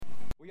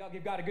Y'all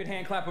give God a good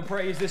hand clap of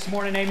praise this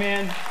morning,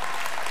 amen.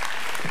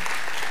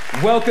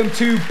 Welcome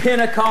to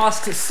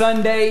Pentecost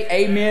Sunday,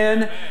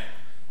 amen.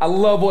 I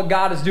love what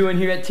God is doing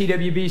here at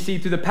TWBC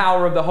through the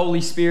power of the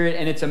Holy Spirit,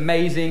 and it's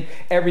amazing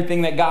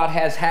everything that God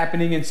has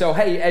happening. And so,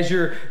 hey, as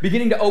you're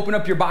beginning to open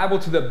up your Bible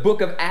to the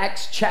book of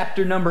Acts,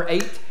 chapter number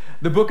 8,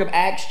 the book of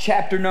Acts,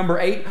 chapter number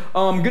 8.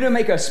 I'm going to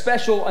make a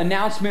special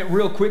announcement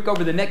real quick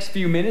over the next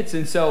few minutes.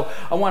 And so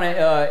I want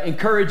to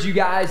encourage you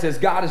guys as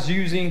God is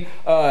doing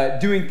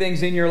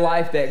things in your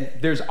life,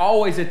 that there's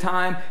always a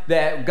time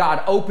that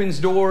God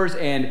opens doors.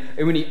 And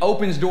when He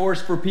opens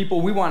doors for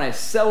people, we want to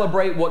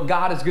celebrate what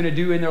God is going to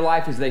do in their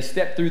life as they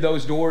step through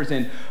those doors.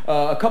 And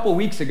a couple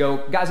weeks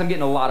ago, guys, I'm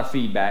getting a lot of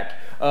feedback.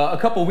 A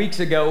couple weeks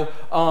ago,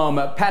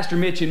 Pastor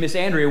Mitch and Miss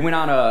Andrea went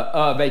on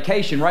a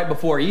vacation right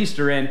before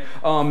Easter, and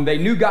they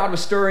knew God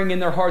was stirring in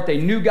their heart. They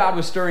knew God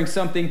was stirring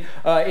something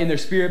in their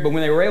spirit, but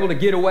when they were able to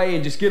get away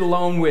and just get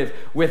alone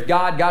with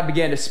God, God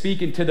began to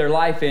speak into their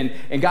life, and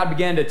God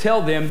began to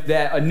tell them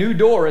that a new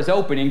door is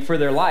opening for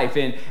their life.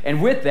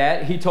 And with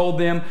that, He told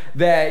them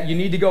that you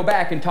need to go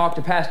back and talk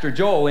to Pastor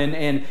Joel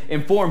and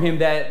inform him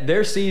that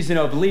their season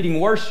of leading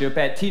worship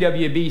at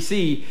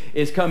TWBC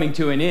is coming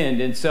to an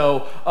end. And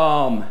so,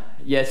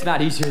 yeah, it's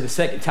not easier the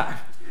second time.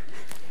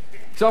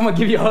 So I'm going to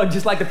give you a hug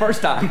just like the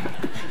first time.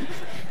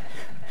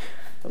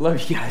 I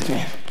love you guys,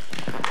 man.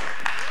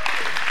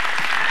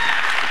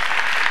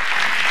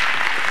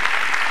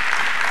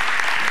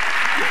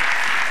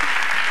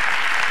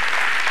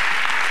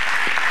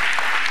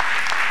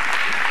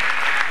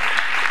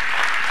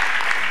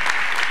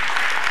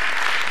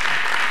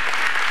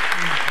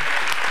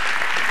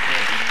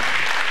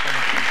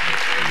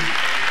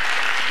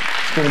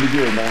 It's going to be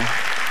good, man.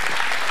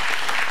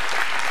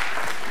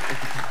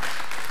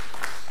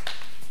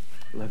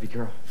 Love you,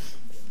 girl.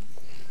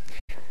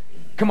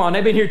 Come on,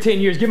 they've been here 10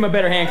 years. Give them a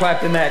better hand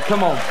clap than that.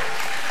 Come on.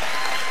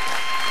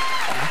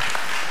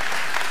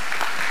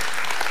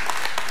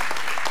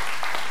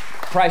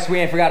 Price, we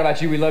ain't forgot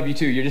about you. We love you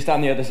too. You're just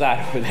on the other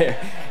side over there.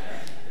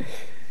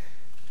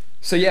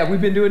 So yeah,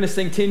 we've been doing this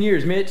thing 10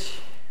 years, Mitch.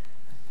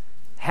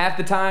 Half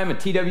the time of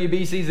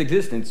TWBC's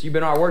existence, you've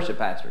been our worship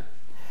pastor.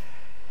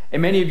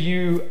 And many of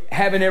you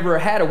haven't ever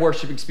had a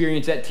worship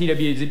experience at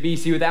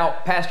TWBC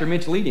without Pastor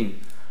Mitch leading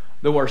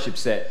the worship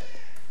set.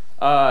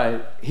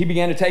 He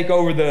began to take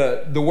over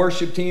the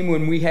worship team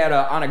when we had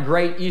on a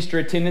great Easter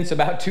attendance,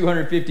 about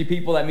 250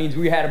 people. That means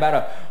we had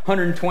about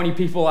 120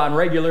 people on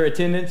regular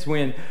attendance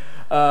when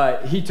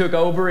he took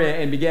over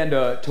and began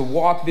to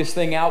walk this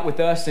thing out with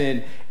us.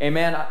 And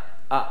man,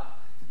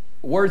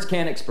 words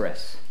can't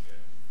express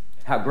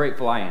how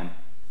grateful I am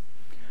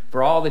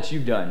for all that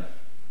you've done,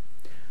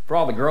 for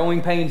all the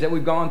growing pains that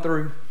we've gone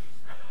through,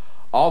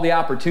 all the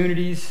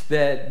opportunities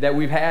that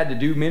we've had to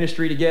do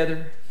ministry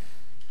together,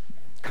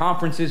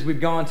 conferences we've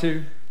gone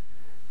to,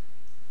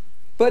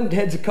 butted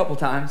heads a couple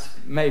times,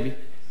 maybe,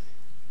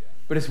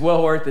 but it's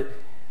well worth it,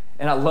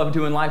 and I love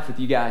doing life with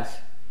you guys.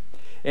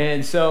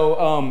 And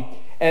so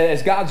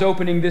as God's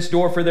opening this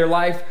door for their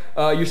life,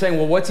 you're saying,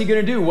 well, what's He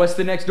going to do? What's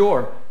the next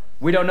door?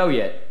 We don't know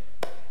yet.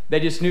 They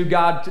just knew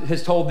God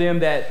has told them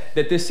that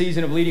this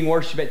season of leading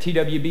worship at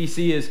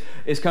TWBC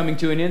is coming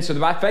to an end, so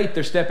by faith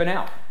they're stepping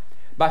out.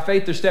 By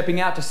faith, they're stepping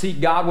out to seek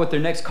God, what their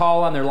next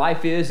call on their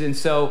life is. And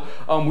so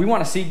we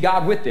want to seek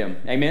God with them.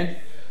 Amen.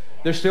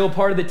 They're still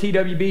part of the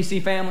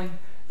TWBC family.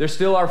 They're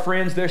still our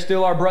friends. They're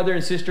still our brother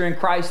and sister in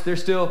Christ.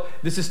 This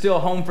is still a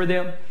home for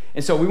them.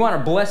 And so we want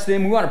to bless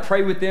them. We want to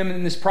pray with them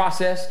in this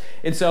process.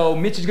 And so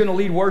Mitch is going to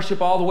lead worship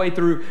all the way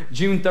through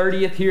June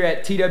 30th here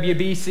at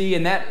TWBC.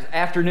 And that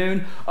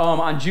afternoon,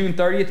 on June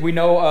 30th, we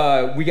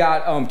know we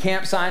got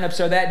camp sign-ups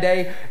that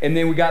day. And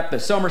then we got the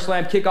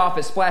SummerSlam kickoff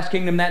at Splash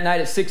Kingdom that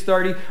night at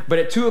 6:30. But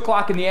at 2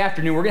 o'clock in the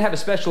afternoon, we're going to have a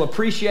special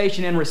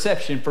appreciation and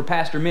reception for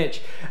Pastor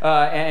Mitch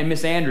and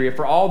Miss Andrea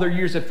for all their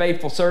years of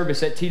faithful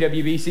service at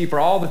TWBC, for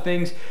all the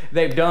things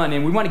they've done.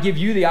 And we want to give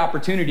you the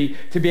opportunity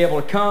to be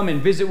able to come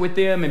and visit with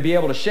them and be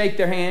able to shake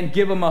their hand,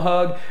 give them a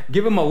hug,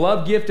 give them a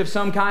love gift of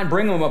some kind,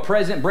 bring them a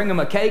present, bring them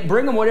a cake,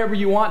 bring them whatever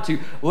you want to.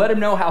 Let them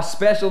know how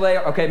special they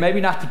are. Okay, maybe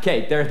not the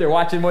cake. They're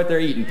watching what they're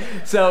eating.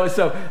 So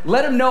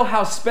let them know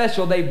how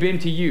special they've been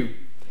to you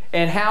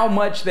and how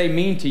much they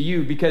mean to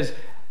you, because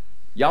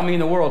y'all mean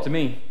the world to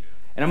me.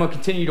 And I'm going to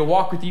continue to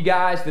walk with you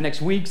guys the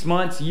next weeks,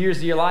 months, years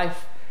of your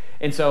life.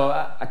 And so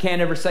I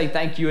can't ever say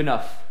thank you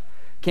enough.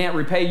 Can't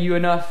repay you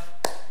enough.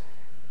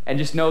 And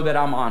just know that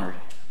I'm honored.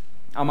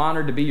 I'm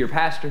honored to be your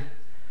pastor.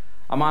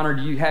 I'm honored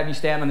to have you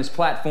stand on this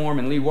platform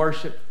and lead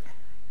worship.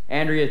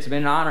 Andrea, it's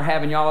been an honor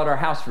having y'all at our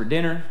house for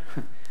dinner.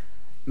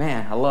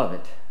 Man, I love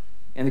it.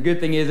 And the good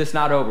thing is it's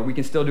not over. We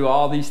can still do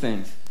all these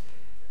things.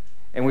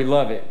 And we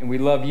love it, and we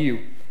love you.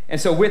 And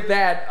so with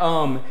that,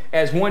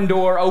 as one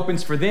door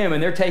opens for them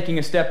and they're taking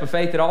a step of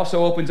faith, it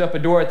also opens up a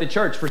door at the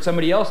church for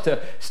somebody else to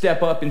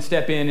step up and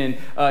step in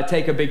and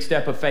take a big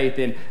step of faith.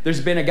 And there's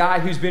been a guy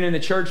who's been in the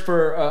church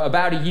for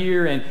about a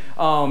year, and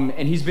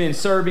he's been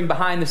serving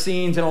behind the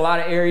scenes in a lot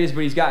of areas,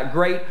 but he's got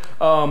great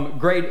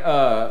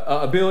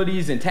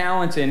abilities and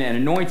talents and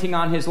anointing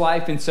on his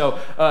life. And so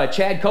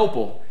Chad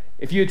Copel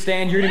If you would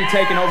stand, you're going to be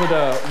taking over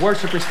the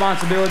worship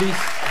responsibilities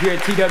here at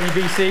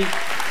TWBC.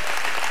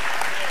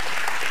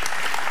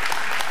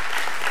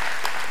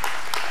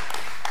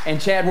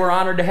 And Chad, we're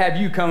honored to have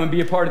you come and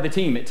be a part of the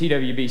team at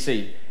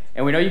TWBC.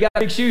 And we know you got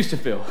big shoes to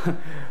fill.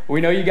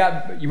 We know you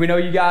got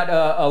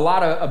a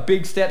lot of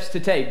big steps to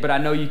take, but I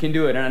know you can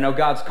do it. And I know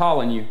God's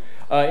calling you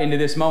into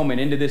this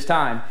moment, into this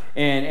time.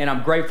 And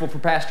I'm grateful for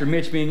Pastor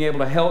Mitch being able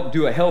to help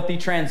do a healthy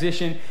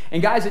transition.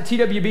 And guys, at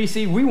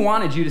TWBC, we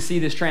wanted you to see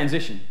this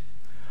transition.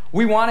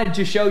 We wanted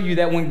to show you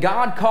that when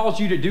God calls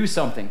you to do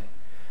something,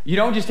 you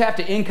don't just have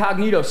to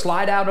incognito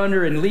slide out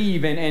under and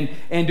leave and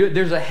do it.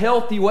 There's a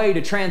healthy way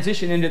to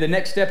transition into the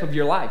next step of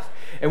your life.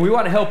 And we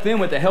want to help them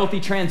with a healthy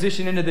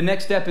transition into the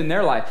next step in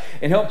their life,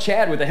 and help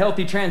Chad with a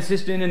healthy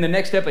transition in the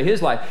next step of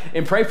his life.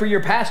 And pray for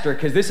your pastor,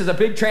 because this is a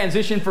big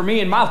transition for me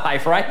in my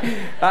life, right?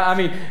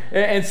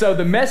 And so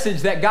the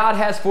message that God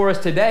has for us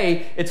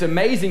today, it's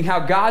amazing how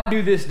God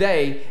knew this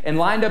day and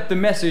lined up the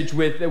message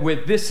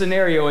with this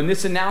scenario and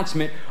this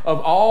announcement of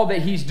all that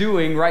he's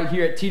doing right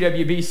here at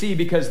TWBC,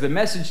 because the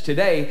message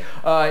today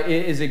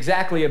is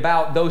exactly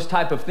about those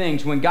type of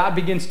things. When God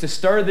begins to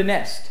stir the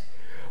nest,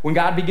 when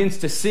God begins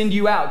to send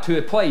you out to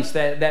a place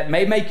that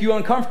may make you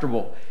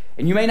uncomfortable,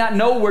 and you may not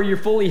know where you're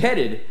fully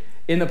headed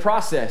in the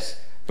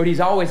process, but he's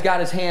always got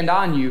his hand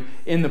on you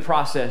in the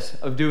process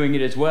of doing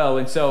it as well.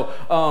 And so,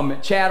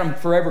 Chad, I'm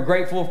forever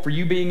grateful for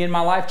you being in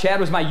my life.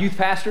 Chad was my youth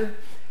pastor,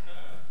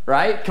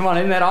 right? Come on,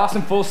 isn't that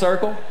awesome? Full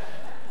circle.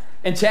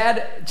 And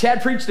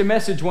Chad preached a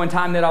message one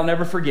time that I'll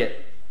never forget.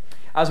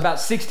 I was about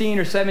 16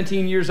 or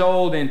 17 years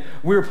old, and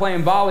we were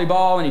playing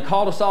volleyball, and he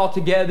called us all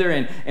together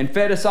and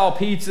fed us all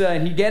pizza,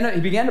 and he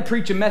began to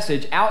preach a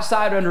message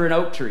outside under an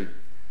oak tree.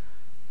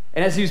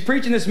 And as he was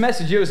preaching this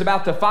message, it was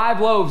about the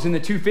 5 loaves and the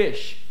 2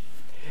 fish.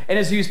 And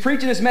as he was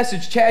preaching this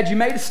message, Chad, you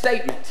made a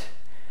statement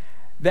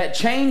that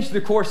changed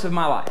the course of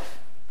my life.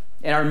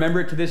 And I remember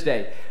it to this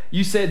day.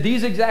 You said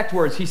these exact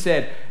words. He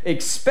said,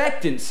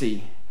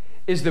 "Expectancy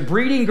is the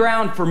breeding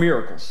ground for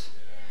miracles."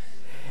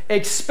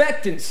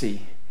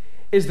 Expectancy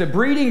is the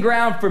breeding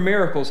ground for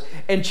miracles.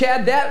 And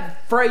Chad,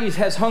 that phrase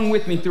has hung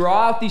with me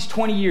throughout these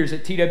 20 years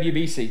at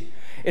TWBC.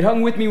 It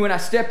hung with me when I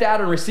stepped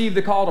out and received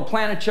the call to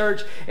plant a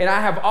church, and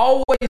I have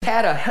always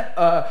had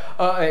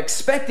a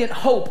expectant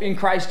hope in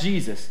Christ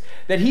Jesus,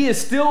 that he is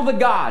still the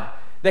God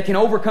that can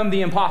overcome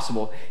the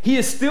impossible. He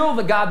is still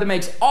the God that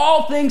makes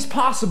all things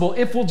possible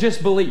if we'll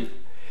just believe.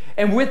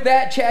 And with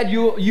that, Chad,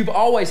 you've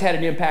always had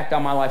an impact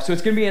on my life. So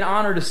it's going to be an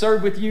honor to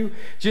serve with you,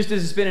 just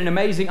as it's been an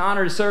amazing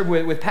honor to serve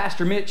with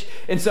Pastor Mitch.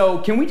 And so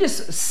can we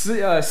just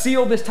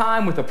seal this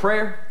time with a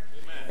prayer?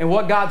 Amen. And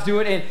what God's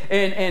doing?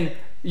 And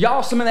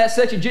y'all, some of that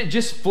section,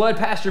 just flood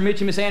Pastor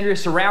Mitch and Miss Andrea,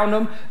 surround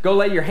them, go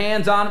lay your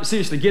hands on them.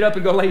 Seriously, get up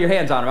and go lay your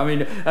hands on them. I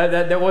mean,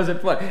 that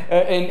wasn't flood.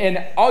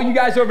 And all you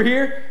guys over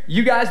here,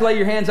 you guys lay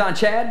your hands on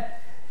Chad.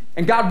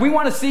 And God, we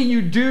want to see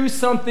you do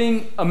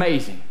something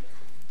amazing.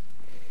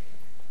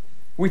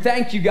 We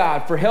thank you,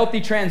 God, for healthy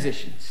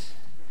transitions.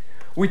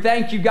 We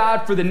thank you,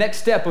 God, for the next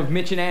step of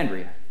Mitch and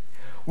Andrea.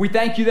 We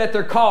thank you that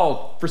they're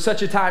called for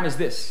such a time as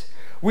this.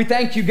 We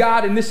thank you,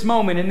 God, in this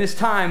moment, in this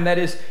time that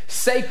is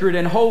sacred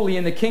and holy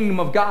in the kingdom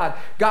of God.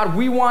 God,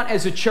 we want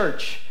as a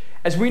church,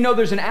 as we know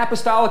there's an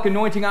apostolic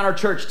anointing on our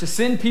church to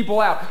send people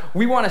out,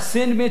 we want to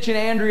send Mitch and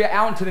Andrea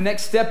out into the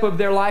next step of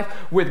their life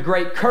with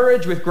great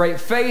courage, with great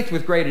faith,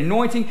 with great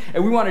anointing,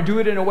 and we want to do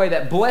it in a way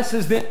that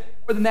blesses them.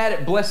 More than that,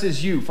 it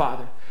blesses you,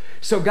 Father.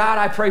 So God,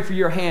 I pray for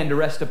your hand to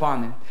rest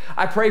upon them.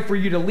 I pray for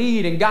you to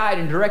lead and guide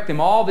and direct them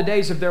all the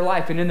days of their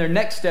life and in their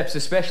next steps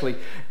especially.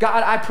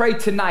 God, I pray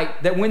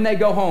tonight that when they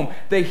go home,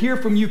 they hear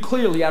from you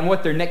clearly on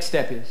what their next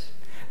step is.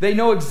 They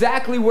know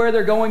exactly where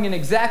they're going and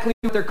exactly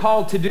what they're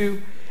called to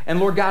do. And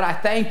Lord God, I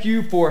thank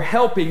you for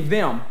helping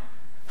them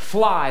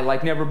fly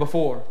like never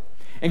before.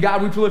 And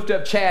God, we lift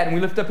up Chad and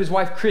we lift up his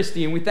wife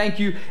Christy, and we thank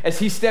you as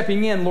he's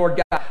stepping in, Lord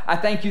God. I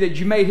thank you that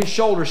you made his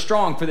shoulders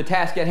strong for the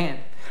task at hand.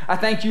 I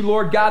thank you,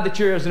 Lord God, that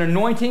there's an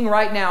anointing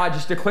right now. I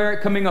just declare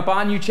it coming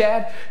upon you,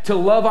 Chad, to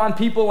love on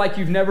people like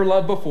you've never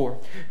loved before,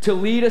 to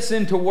lead us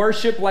into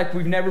worship like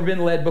we've never been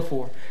led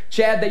before.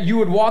 Chad, that you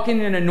would walk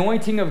in an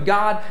anointing of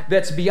God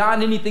that's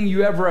beyond anything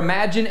you ever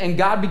imagined, and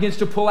God begins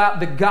to pull out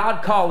the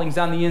God callings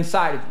on the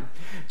inside of you.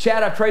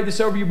 Chad, I prayed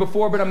this over you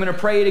before, but I'm going to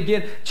pray it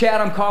again.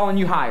 Chad, I'm calling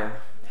you higher.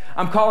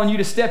 I'm calling you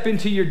to step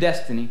into your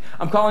destiny.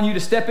 I'm calling you to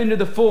step into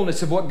the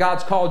fullness of what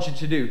God's called you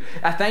to do.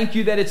 I thank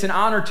you that it's an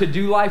honor to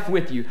do life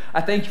with you.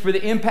 I thank you for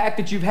the impact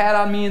that you've had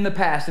on me in the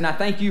past. And I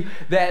thank you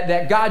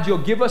that God, you'll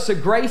give us a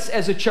grace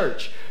as a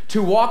church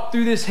to walk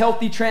through this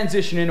healthy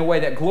transition in a way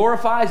that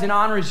glorifies and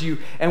honors you.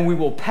 And we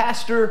will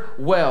pastor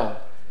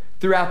well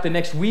throughout the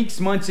next weeks,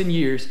 months, and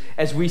years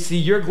as we see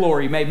your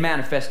glory made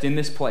manifest in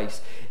this place.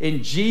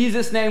 In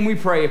Jesus' name we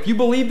pray. If you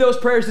believe those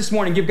prayers this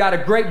morning, give God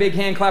a great big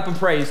hand clap and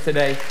praise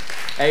today.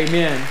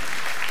 Amen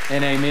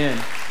and amen.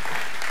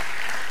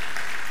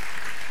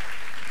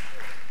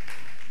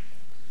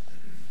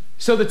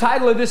 So the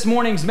title of this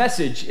morning's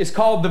message is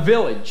called The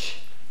Village.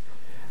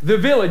 The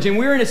Village. And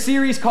we're in a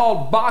series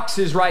called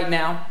Boxes right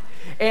now.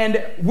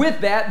 And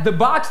with that, the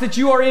box that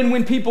you are in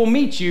when people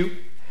meet you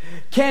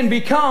can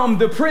become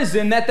the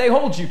prison that they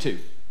hold you to.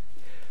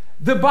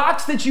 The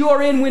box that you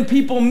are in when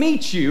people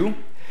meet you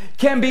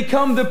can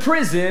become the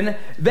prison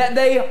that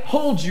they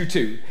hold you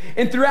to.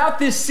 And throughout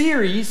this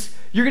series,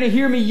 you're going to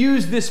hear me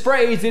use this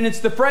phrase, and it's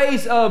the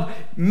phrase of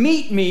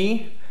meet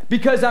me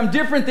because I'm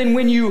different than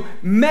when you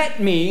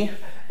met me.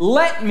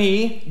 Let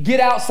me get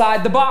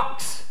outside the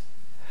box.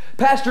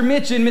 Pastor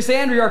Mitch and Miss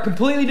Andrea are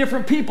completely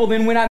different people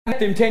than when I met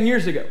them 10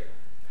 years ago.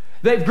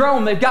 They've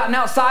grown, they've gotten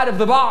outside of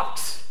the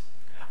box.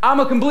 I'm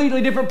a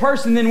completely different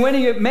person than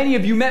when many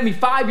of you met me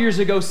 5 years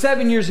ago,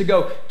 7 years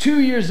ago,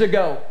 2 years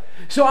ago.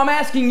 So I'm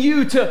asking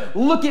you to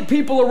look at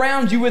people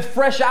around you with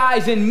fresh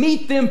eyes and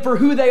meet them for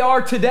who they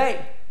are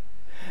today.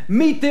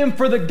 Meet them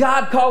for the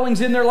God callings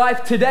in their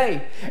life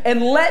today.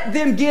 And let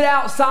them get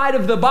outside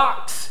of the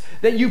box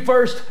that you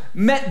first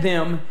met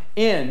them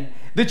in.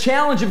 The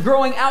challenge of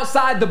growing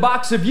outside the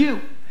box of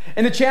you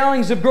and the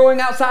challenge of growing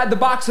outside the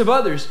box of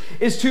others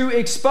is to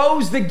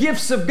expose the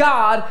gifts of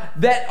God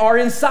that are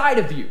inside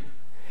of you.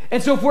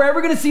 And so if we're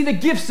ever going to see the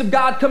gifts of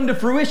God come to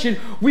fruition,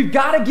 we've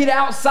got to get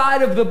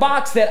outside of the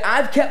box that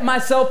I've kept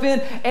myself in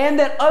and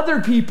that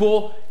other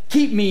people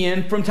keep me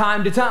in from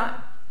time to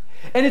time.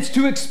 And it's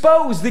to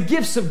expose the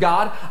gifts of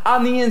God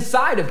on the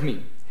inside of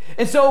me.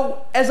 And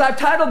so as I've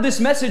titled this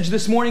message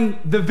this morning,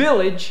 The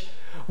Village,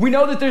 we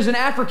know that there's an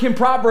African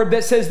proverb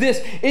that says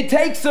this: it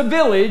takes a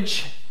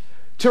village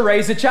to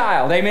raise a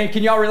child. Amen.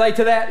 Can y'all relate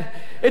to that?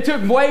 It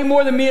took way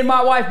more than me and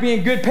my wife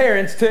being good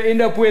parents to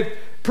end up with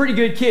pretty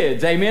good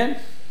kids. Amen.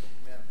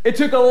 It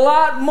took a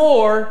lot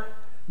more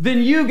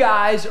than you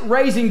guys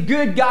raising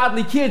good,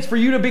 godly kids for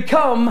you to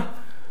become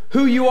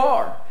who you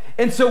are.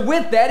 And so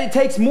with that, it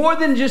takes more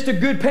than just a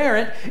good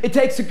parent. It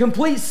takes a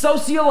complete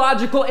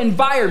sociological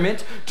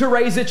environment to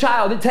raise a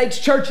child. It takes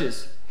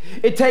churches.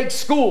 It takes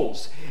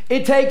schools.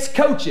 It takes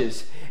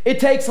coaches. It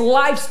takes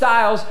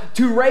lifestyles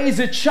to raise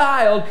a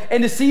child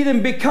and to see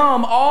them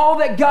become all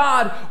that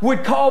God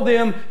would call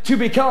them to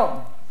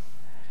become.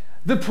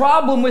 The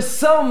problem with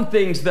some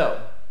things, though,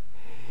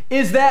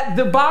 is that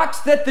the box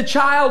that the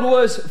child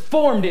was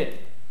formed in,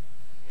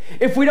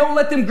 if we don't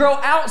let them grow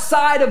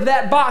outside of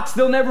that box,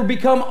 they'll never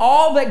become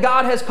all that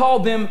God has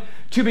called them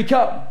to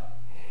become.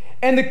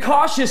 And the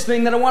cautious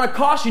thing that I want to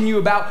caution you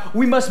about,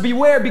 we must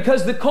beware,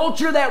 because the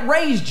culture that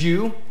raised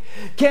you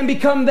can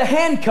become the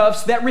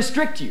handcuffs that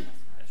restrict you.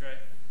 That's right.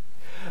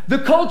 The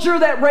culture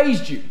that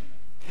raised you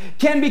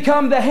can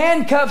become the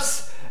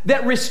handcuffs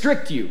that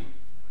restrict you.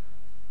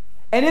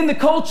 And in the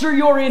culture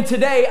you're in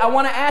today, I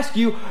want to ask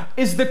you,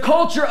 is the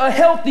culture a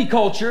healthy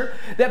culture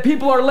that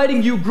people are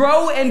letting you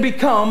grow and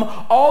become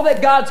all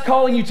that God's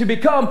calling you to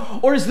become?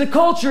 Or is the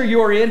culture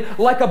you're in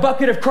like a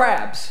bucket of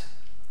crabs?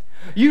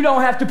 You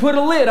don't have to put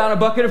a lid on a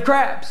bucket of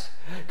crabs,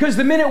 because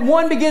the minute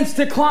one begins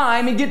to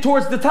climb and get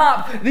towards the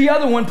top, the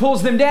other one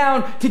pulls them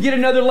down to get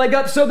another leg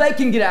up so they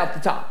can get out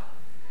the top.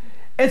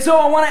 And so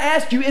I want to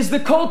ask you, is the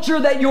culture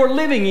that you're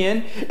living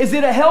in, is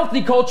it a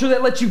healthy culture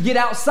that lets you get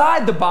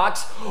outside the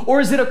box?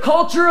 Or is it a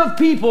culture of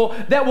people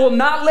that will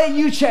not let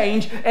you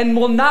change and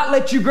will not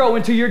let you grow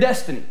into your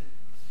destiny?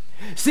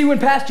 See, when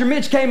Pastor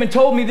Mitch came and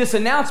told me this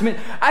announcement,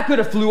 I could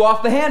have flew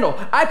off the handle.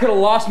 I could have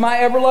lost my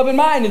ever-loving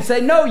mind and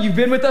say, no, you've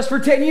been with us for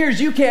 10 years.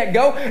 You can't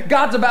go.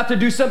 God's about to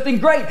do something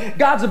great.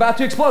 God's about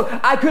to explode.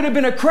 I could have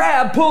been a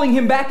crab pulling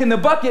him back in the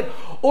bucket,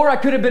 or I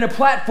could have been a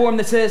platform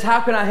that says,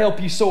 how can I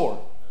help you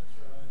soar?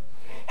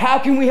 How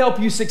can we help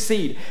you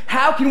succeed?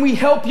 How can we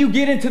help you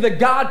get into the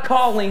God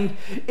calling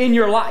in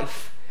your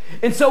life?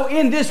 And so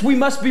in this, we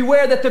must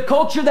beware that the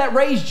culture that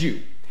raised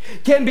you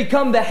can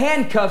become the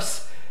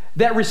handcuffs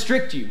that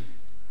restrict you.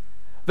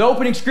 The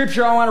opening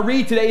scripture I want to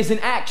read today is in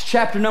Acts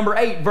chapter number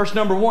 8, verse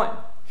number 1.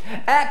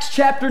 Acts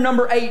chapter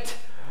number 8,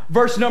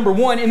 verse number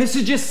 1. And this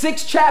is just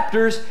 6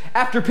 chapters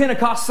after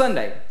Pentecost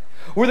Sunday,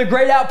 where the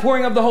great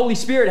outpouring of the Holy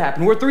Spirit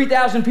happened, where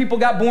 3,000 people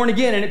got born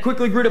again, and it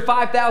quickly grew to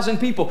 5,000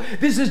 people.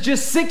 This is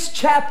just 6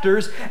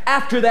 chapters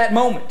after that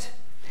moment.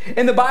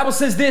 And the Bible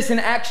says this in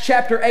Acts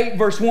chapter 8,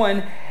 verse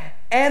 1,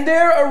 and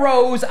there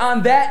arose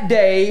on that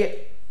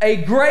day a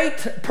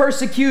great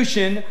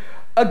persecution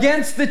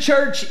against the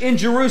church in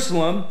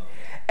Jerusalem,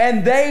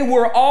 and they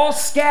were all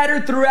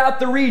scattered throughout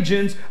the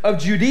regions of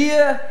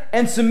Judea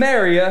and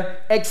Samaria,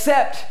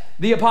 except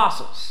the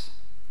apostles.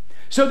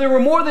 So there were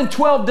more than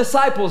 12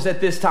 disciples at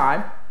this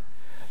time.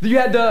 You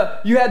had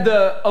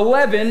the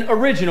 11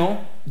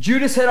 original.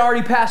 Judas had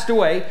already passed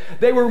away.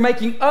 They were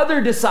making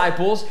other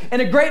disciples,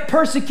 and a great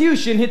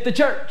persecution hit the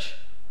church.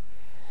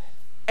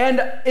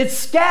 And it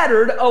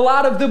scattered a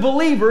lot of the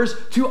believers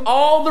to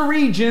all the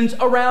regions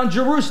around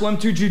Jerusalem,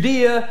 to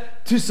Judea,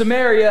 to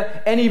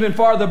Samaria, and even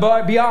farther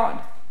beyond.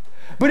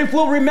 But if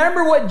we'll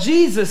remember what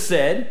Jesus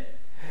said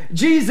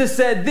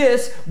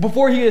this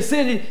before he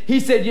ascended. He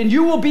said, and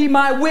you will be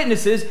my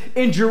witnesses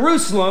in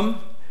Jerusalem,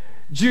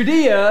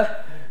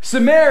 Judea,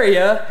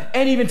 Samaria,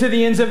 and even to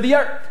the ends of the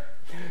earth.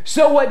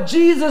 So what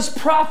Jesus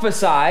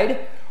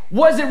prophesied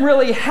wasn't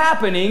really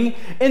happening.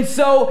 And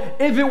so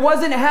if it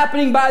wasn't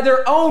happening by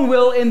their own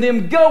will in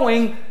them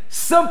going,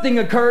 something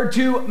occurred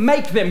to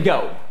make them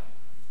go.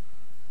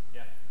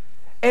 Yeah.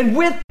 And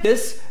with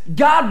this,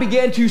 God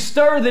began to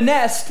stir the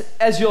nest,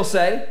 as you'll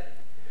say,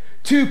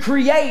 to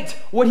create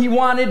what he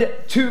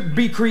wanted to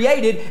be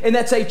created, and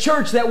that's a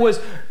church that was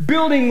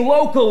building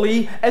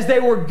locally as they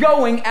were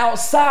going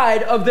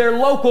outside of their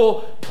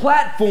local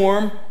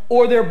platform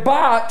or their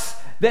box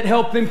that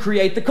helped them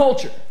create the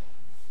culture.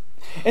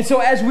 And so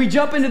as we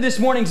jump into this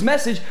morning's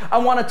message, I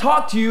want to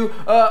talk to you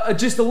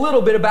just a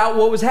little bit about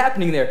what was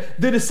happening there.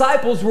 The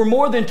disciples were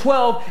more than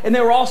 12, and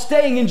they were all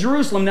staying in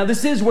Jerusalem. Now,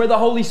 this is where the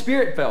Holy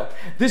Spirit fell.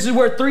 This is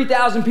where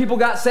 3,000 people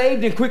got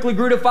saved and quickly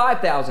grew to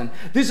 5,000.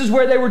 This is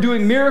where they were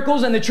doing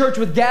miracles, and the church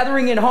was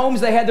gathering in homes.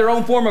 They had their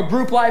own form of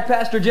group life,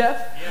 Pastor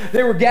Jeff.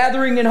 They were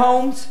gathering in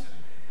homes.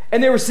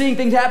 And they were seeing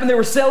things happen. They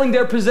were selling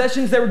their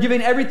possessions. They were giving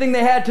everything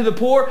they had to the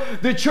poor.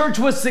 The church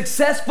was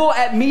successful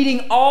at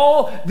meeting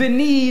all the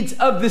needs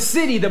of the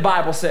city, the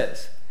Bible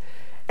says.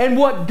 And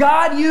what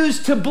God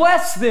used to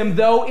bless them,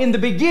 though, in the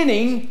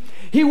beginning,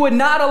 he would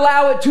not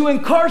allow it to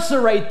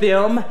incarcerate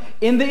them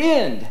in the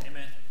end.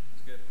 Amen.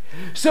 That's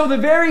good. So the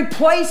very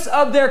place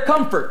of their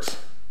comfort,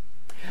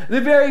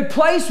 the very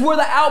place where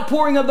the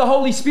outpouring of the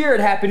Holy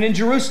Spirit happened in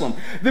Jerusalem,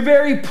 the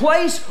very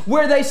place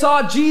where they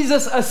saw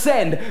Jesus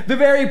ascend, the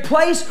very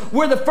place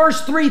where the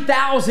first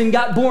 3,000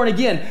 got born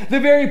again,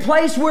 the very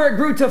place where it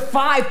grew to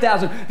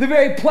 5,000, the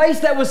very place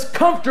that was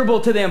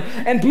comfortable to them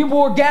and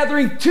people were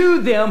gathering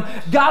to them,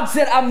 God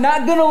said, I'm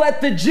not going to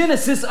let the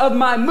genesis of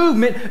my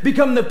movement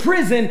become the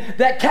prison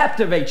that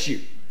captivates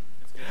you.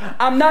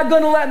 I'm not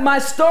going to let my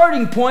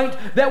starting point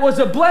that was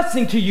a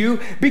blessing to you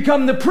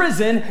become the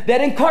prison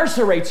that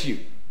incarcerates you.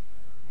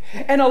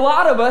 And a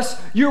lot of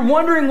us, you're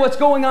wondering what's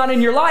going on in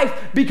your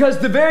life because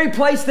the very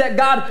place that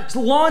God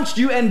launched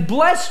you and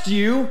blessed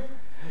you,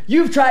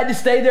 you've tried to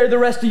stay there the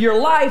rest of your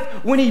life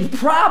when he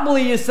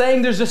probably is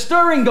saying there's a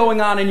stirring going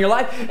on in your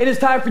life. It is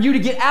time for you to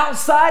get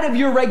outside of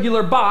your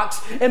regular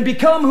box and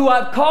become who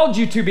I've called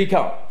you to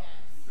become.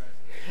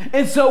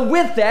 And so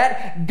with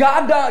that,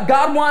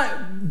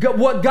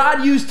 what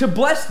God used to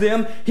bless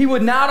them, he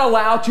would not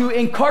allow to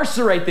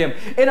incarcerate them.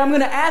 And I'm going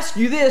to ask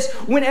you this,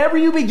 whenever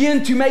you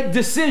begin to make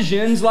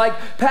decisions like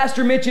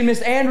Pastor Mitch and Miss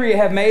Andrea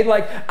have made,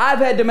 like I've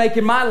had to make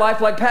in my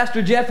life, like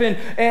Pastor Jeff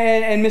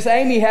and Miss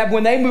Amy have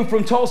when they moved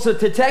from Tulsa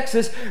to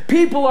Texas,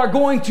 people are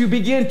going to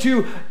begin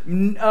to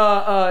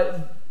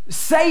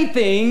say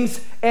things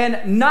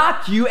and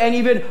knock you and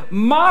even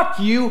mock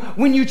you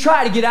when you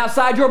try to get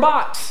outside your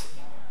box.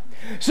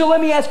 So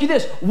let me ask you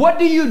this. What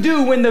do you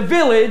do when the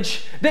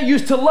village that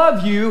used to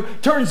love you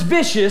turns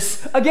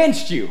vicious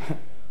against you?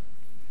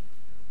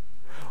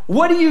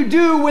 What do you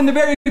do when the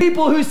very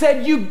people who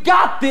said, you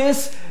got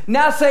this,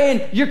 now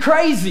saying, you're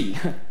crazy?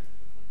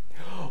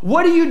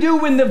 What do you do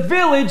when the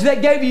village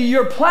that gave you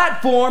your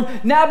platform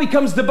now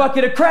becomes the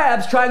bucket of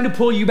crabs trying to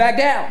pull you back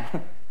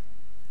down?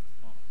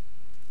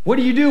 What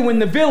do you do when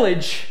the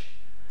village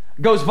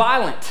goes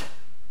violent?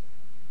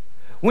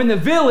 When the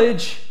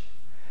village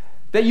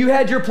that you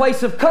had your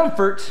place of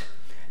comfort,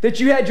 that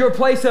you had your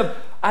place of,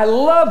 I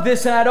love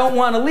this and I don't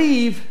want to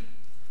leave.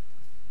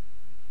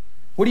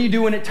 What do you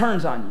do when it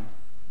turns on you?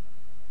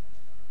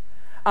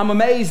 I'm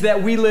amazed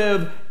that we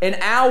live an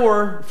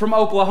hour from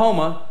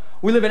Oklahoma.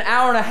 We live an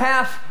hour and a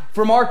half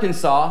from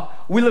Arkansas.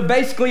 We live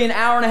basically an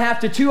hour and a half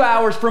to 2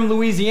 hours from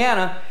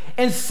Louisiana.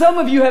 And some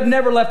of you have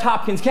never left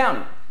Hopkins County.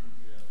 Yeah,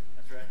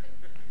 that's right.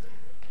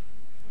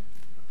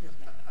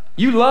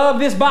 You love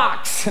this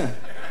box.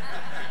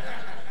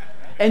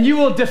 And you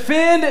will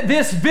defend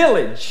this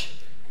village.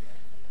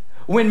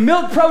 When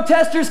milk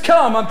protesters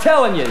come, I'm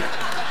telling you,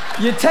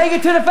 you take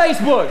it to the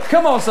Facebook.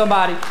 Come on,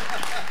 somebody.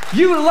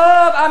 You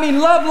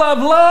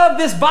love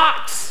this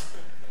box.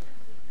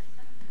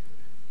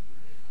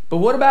 But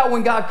what about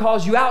when God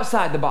calls you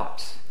outside the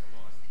box?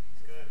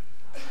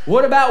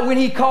 What about when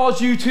he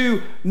calls you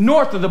to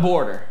north of the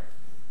border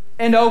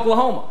into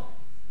Oklahoma?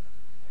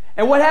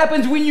 And what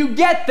happens when you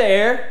get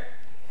there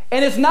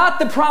and it's not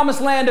the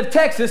promised land of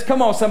Texas?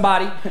 Come on,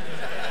 somebody.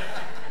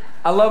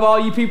 I love all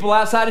you people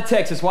outside of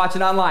Texas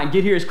watching online.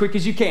 Get here as quick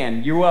as you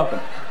can. You're welcome.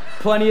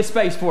 Plenty of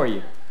space for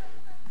you.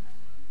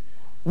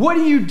 What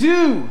do you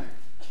do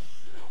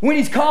when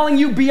he's calling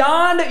you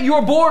beyond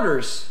your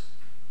borders,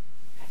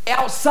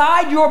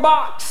 outside your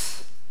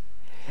box,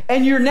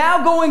 and you're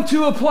now going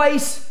to a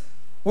place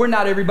where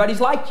not everybody's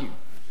like you?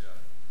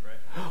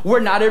 Where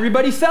not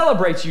everybody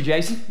celebrates you,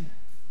 Jason?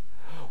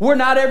 Where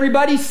not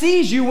everybody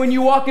sees you when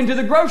you walk into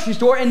the grocery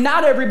store and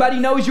not everybody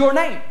knows your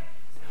name?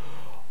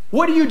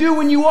 What do you do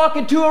when you walk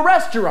into a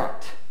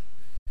restaurant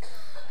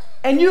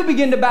and you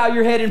begin to bow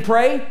your head and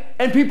pray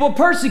and people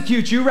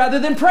persecute you rather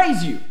than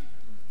praise you?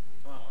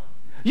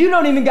 You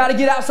don't even got to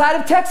get outside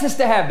of Texas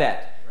to have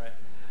that.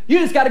 You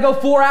just got to go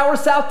 4 hours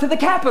south to the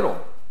capital.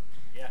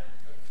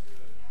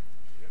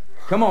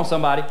 Come on,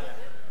 somebody.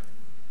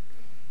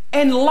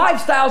 And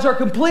lifestyles are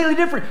completely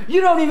different. You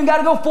don't even got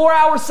to go 4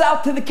 hours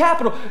south to the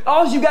capital.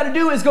 All you got to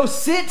do is go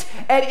sit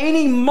at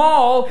any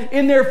mall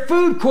in their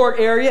food court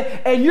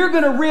area, and you're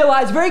going to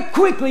realize very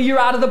quickly you're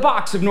out of the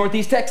box of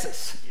Northeast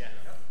Texas.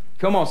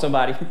 Come on,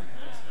 somebody.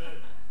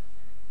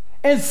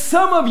 And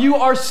some of you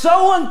are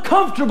so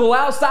uncomfortable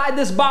outside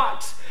this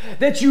box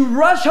that you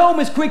rush home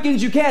as quick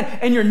as you can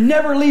and you're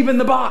never leaving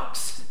the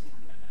box.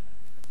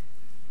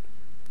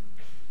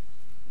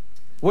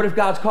 What if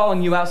God's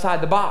calling you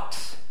outside the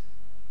box?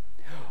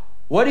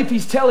 What if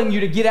He's telling you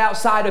to get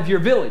outside of your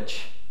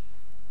village?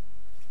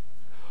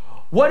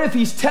 What if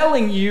He's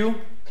telling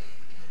you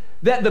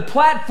that the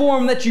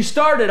platform that you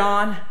started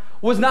on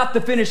was not the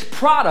finished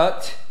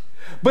product,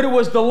 but it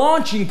was the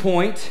launching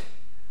point,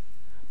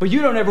 but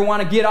you don't ever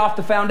want to get off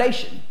the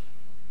foundation?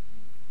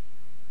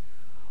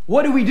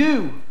 What do we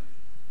do?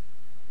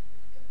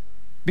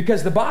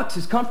 Because the box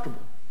is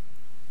comfortable.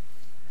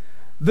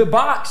 The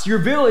box, your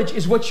village,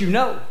 is what you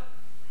know.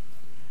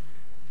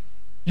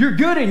 You're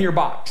good in your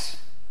box.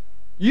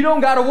 You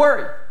don't got to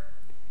worry.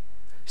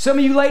 Some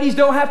of you ladies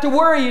don't have to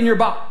worry in your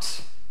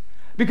box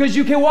because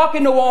you can walk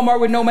into Walmart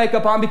with no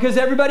makeup on because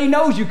everybody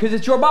knows you because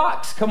it's your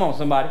box. Come on,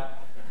 somebody.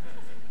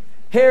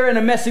 Hair in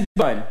a messy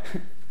bun.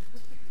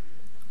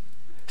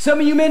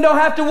 Some of you men don't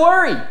have to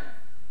worry.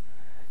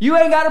 You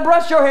ain't got to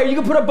brush your hair. You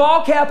can put a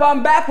ball cap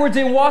on backwards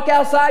and walk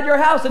outside your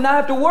house and not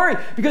have to worry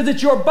because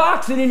it's your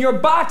box, and in your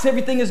box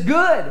everything is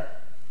good.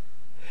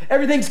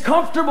 Everything's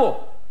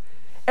comfortable.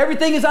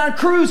 Everything is on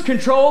cruise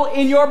control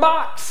in your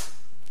box.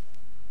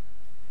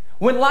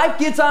 When life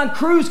gets on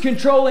cruise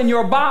control in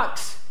your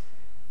box,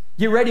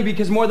 get ready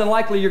because more than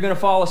likely you're going to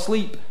fall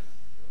asleep.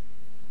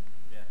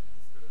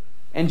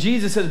 And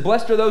Jesus says,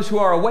 blessed are those who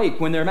are awake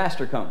when their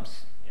master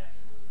comes,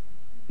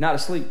 not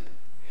asleep.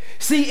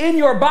 See, in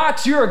your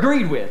box, you're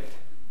agreed with.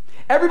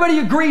 Everybody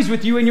agrees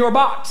with you in your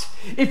box.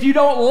 If you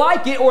don't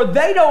like it or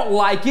they don't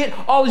like it,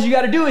 all you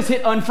got to do is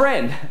hit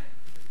unfriend.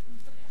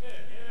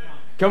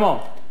 Come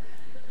on.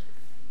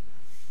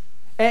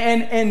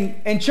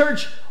 And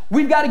church,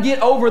 we've got to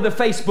get over the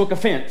Facebook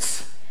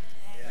offense.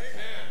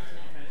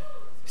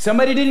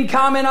 Somebody didn't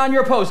comment on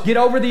your post. Get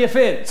over the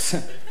offense.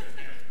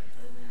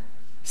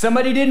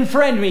 Somebody didn't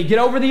friend me. Get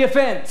over the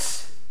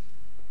offense.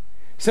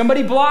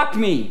 Somebody blocked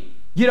me.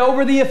 Get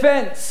over the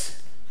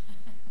offense.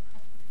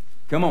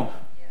 Come on.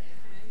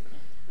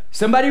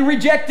 Somebody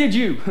rejected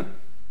you.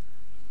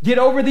 Get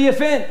over the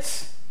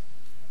offense.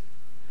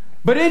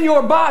 But in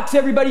your box,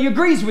 everybody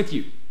agrees with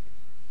you.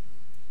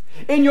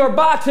 In your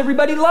box,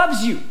 everybody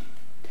loves you.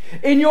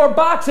 In your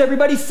box,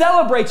 everybody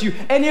celebrates you.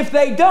 And if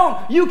they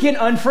don't, you can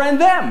unfriend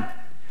them.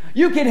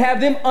 You can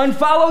have them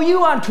unfollow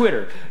you on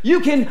Twitter. You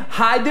can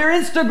hide their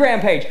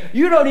Instagram page.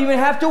 You don't even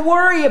have to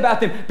worry about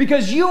them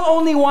because you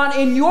only want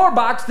in your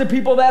box the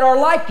people that are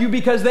like you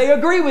because they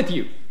agree with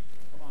you.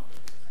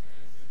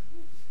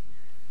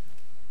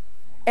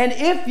 And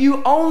if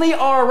you only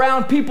are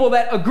around people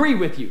that agree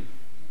with you,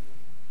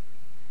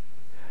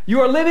 you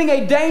are living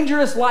a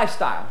dangerous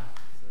lifestyle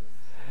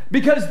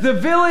because the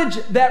village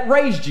that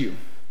raised you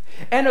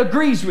and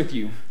agrees with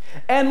you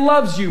and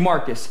loves you,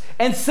 Marcus,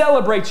 and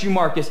celebrates you,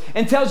 Marcus,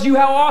 and tells you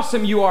how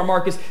awesome you are,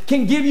 Marcus,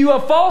 can give you a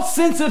false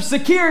sense of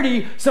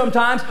security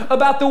sometimes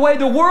about the way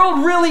the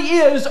world really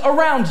is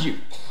around you.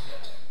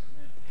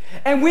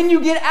 And when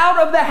you get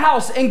out of the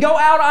house and go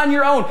out on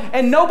your own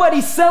and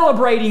nobody's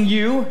celebrating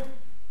you,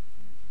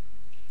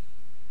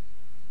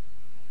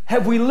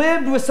 have we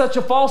lived with such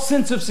a false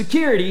sense of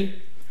security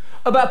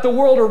about the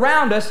world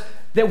around us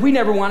that we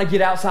never want to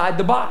get outside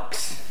the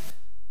box?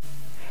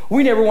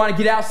 We never want to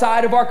get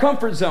outside of our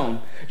comfort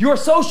zone. Your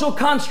social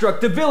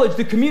construct, the village,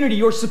 the community,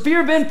 your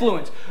sphere of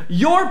influence,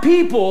 your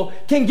people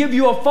can give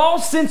you a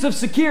false sense of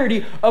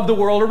security of the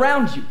world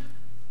around you.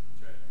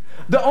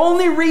 The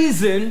only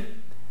reason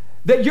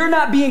that you're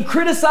not being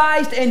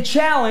criticized and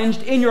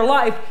challenged in your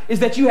life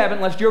is that you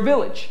haven't left your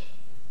village.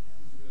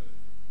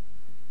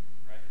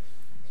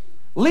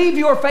 Leave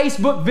your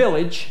Facebook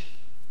village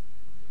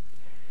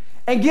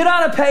and get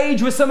on a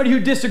page with somebody who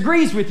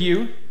disagrees with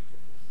you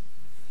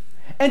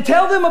and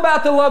tell them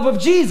about the love of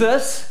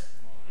Jesus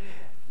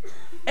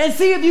and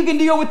see if you can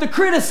deal with the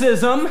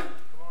criticism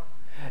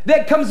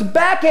that comes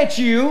back at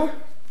you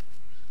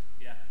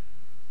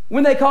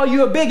when they call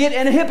you a bigot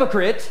and a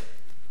hypocrite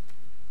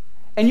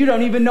and you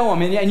don't even know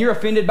them and you're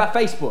offended by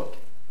Facebook.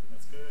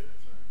 That's good.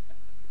 That's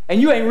right.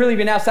 And you ain't really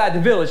been outside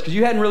the village because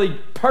you hadn't really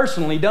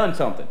personally done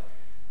something.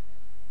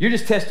 You're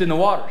just testing the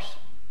waters.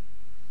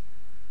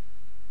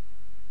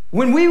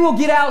 When we will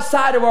get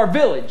outside of our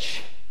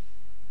village,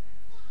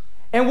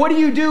 and what do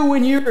you do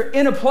when you're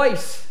in a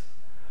place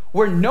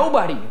where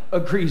nobody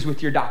agrees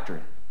with your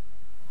doctrine?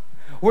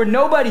 Where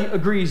nobody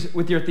agrees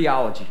with your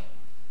theology?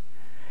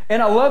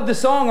 And I love the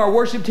song our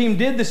worship team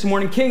did this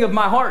morning, King of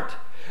My Heart,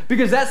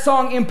 because that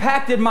song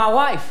impacted my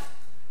life.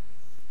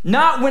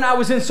 Not when I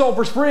was in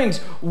Sulphur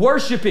Springs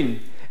worshiping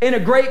in a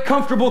great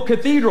comfortable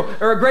cathedral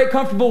or a great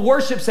comfortable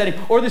worship setting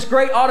or this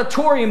great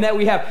auditorium that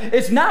we have.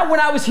 It's not when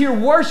I was here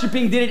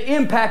worshiping did it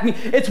impact me.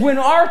 It's when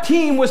our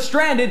team was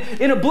stranded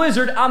in a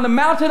blizzard on the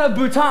mountain of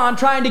Bhutan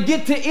trying to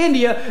get to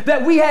India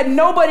that we had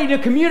nobody to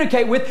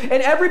communicate with,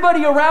 and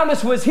everybody around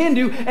us was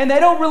Hindu and they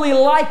don't really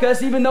like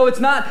us even though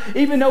it's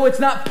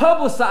not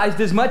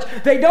publicized as much.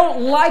 They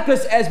don't like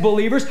us as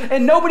believers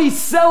and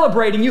nobody's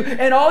celebrating you,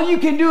 and all you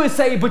can do is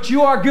say, but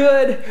you are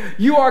good,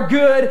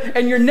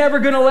 and you're never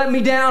going to let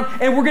me down,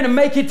 and we're we're going to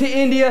make it to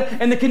India,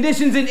 and the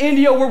conditions in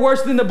India were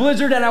worse than the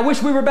blizzard, and I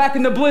wish we were back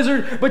in the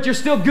blizzard, but you're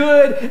still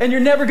good, and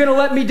you're never going to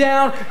let me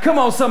down. Come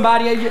on,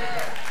 somebody.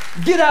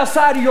 Get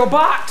outside of your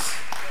box.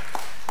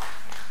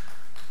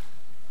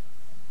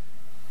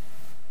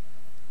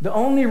 The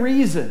only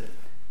reason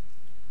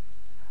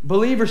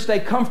believers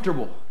stay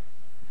comfortable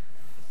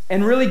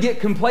and really get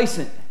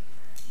complacent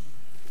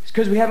is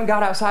because we haven't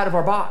got outside of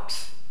our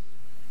box.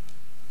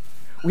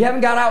 We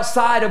haven't got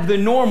outside of the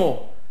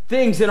normal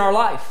things in our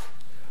life.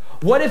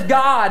 What if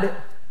God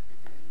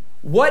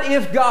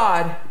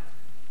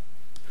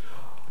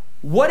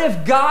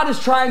is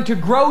trying to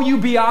grow you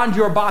beyond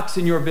your box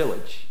in your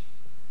village?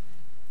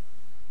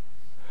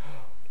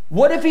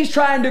 What if he's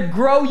trying to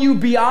grow you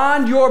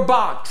beyond your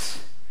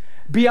box,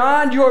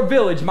 beyond your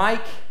village,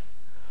 Mike?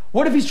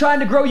 What if he's trying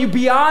to grow you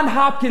beyond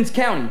Hopkins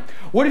County?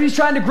 What if he's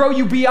trying to grow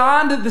you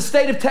beyond the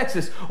state of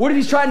Texas? What if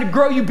he's trying to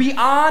grow you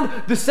beyond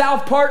the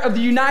south part of the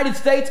United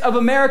States of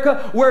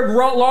America, where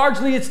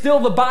largely it's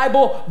still the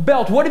Bible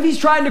Belt? What if he's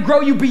trying to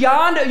grow you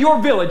beyond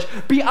your village,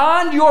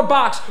 beyond your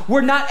box,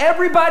 where not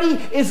everybody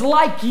is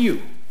like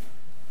you?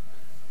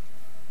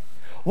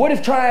 What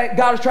if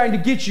God is trying to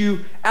get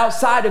you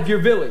outside of your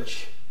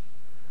village,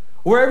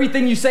 where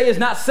everything you say is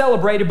not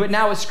celebrated, but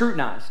now it's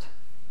scrutinized?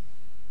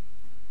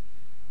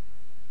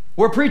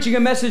 We're preaching a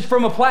message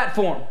from a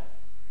platform.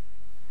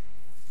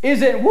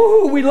 Isn't,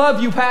 woohoo, we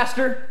love you,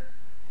 Pastor.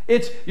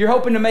 It's, you're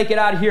hoping to make it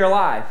out of here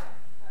alive.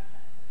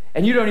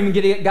 And you don't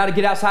even got to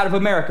get outside of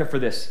America for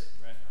this.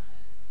 Right.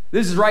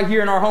 This is right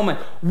here in our homeland.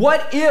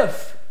 What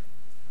if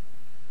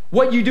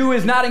what you do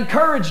is not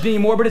encouraged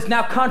anymore, but it's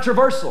now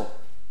controversial?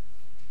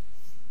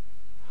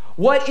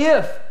 What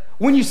if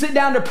when you sit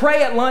down to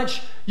pray at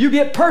lunch, you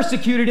get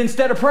persecuted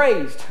instead of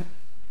praised?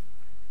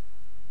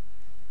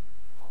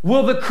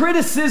 Will the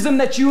criticism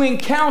that you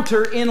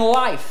encounter in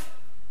life,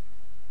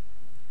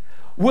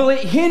 will it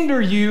hinder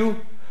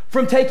you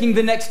from taking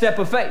the next step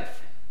of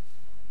faith?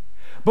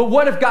 But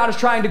what if God is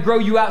trying to grow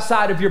you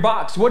outside of your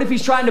box? What if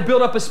he's trying to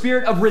build up a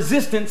spirit of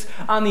resistance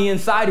on the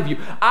inside of you?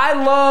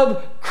 I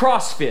love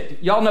CrossFit.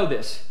 Y'all know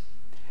this.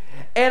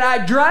 And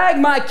I drag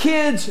my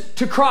kids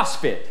to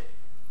CrossFit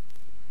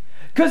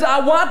because I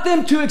want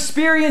them to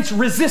experience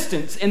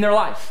resistance in their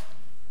life.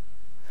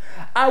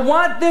 I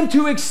want them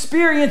to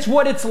experience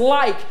what it's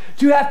like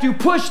to have to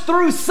push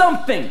through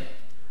something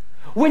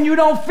when you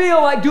don't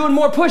feel like doing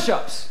more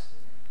push-ups.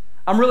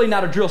 I'm really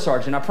not a drill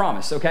sergeant, I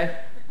promise, okay?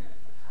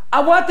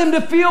 I want them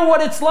to feel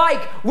what it's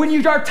like when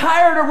you are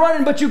tired of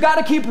running, but you got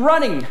to keep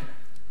running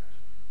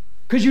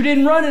because you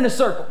didn't run in a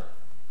circle.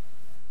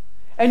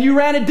 And you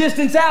ran a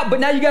distance out, but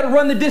now you got to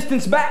run the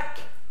distance back.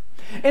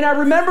 And I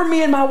remember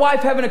me and my wife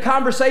having a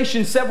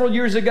conversation several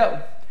years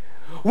ago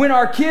when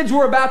our kids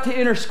were about to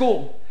enter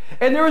school.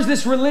 And there was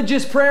this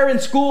religious prayer in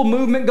school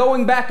movement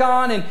going back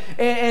on,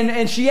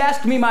 and she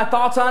asked me my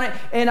thoughts on it,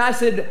 and I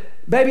said,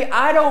 baby,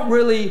 I don't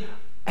really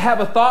have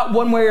a thought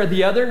one way or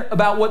the other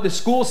about what the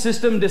school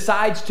system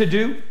decides to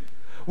do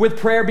with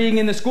prayer being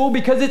in the school,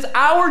 because it's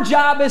our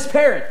job as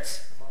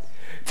parents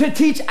to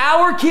teach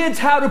our kids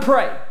how to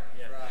pray.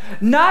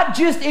 Not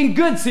just in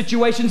good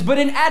situations, but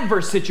in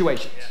adverse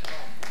situations.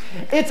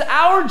 It's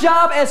our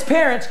job as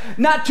parents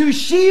not to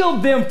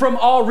shield them from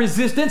all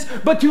resistance,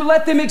 but to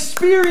let them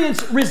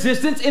experience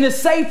resistance in a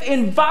safe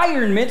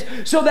environment,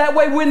 so that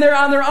way when they're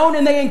on their own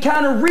and they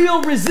encounter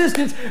real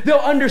resistance, they'll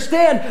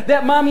understand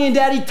that mommy and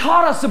daddy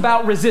taught us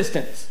about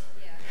resistance,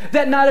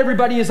 that not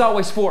everybody is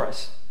always for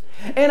us.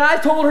 And I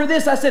told her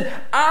this, I said,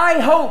 I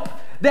hope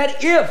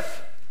that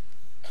if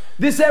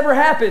this ever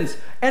happens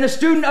and a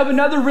student of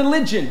another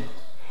religion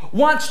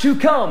wants to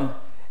come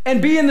and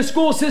be in the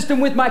school system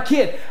with my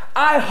kid,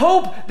 I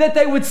hope that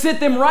they would sit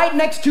them right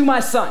next to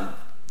my son.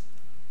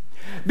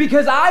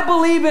 Because I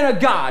believe in a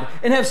God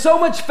and have so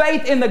much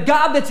faith in the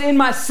God that's in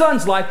my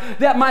son's life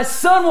that my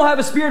son will have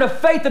a spirit of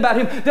faith about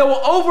him that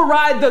will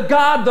override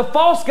the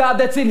false God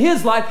that's in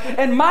his life,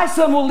 and my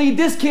son will lead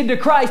this kid to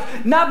Christ,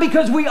 not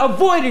because we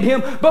avoided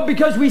him, but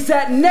because we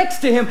sat next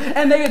to him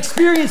and they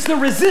experienced the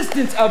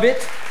resistance of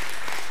it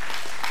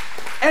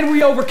and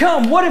we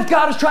overcome. What if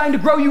God is trying to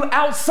grow you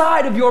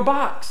outside of your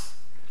box?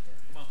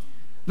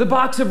 The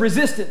box of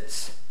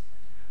resistance,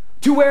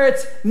 to where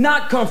it's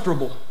not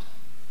comfortable.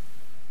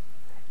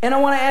 And I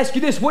want to ask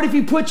you this, what if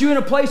he put you in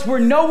a place where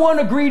no one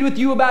agreed with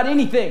you about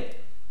anything?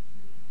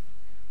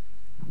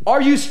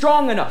 Are you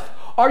strong enough?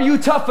 Are you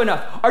tough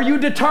enough? Are you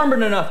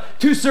determined enough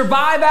to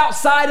survive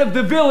outside of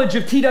the village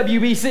of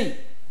TWBC?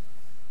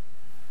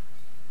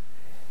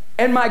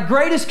 And my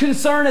greatest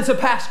concern as a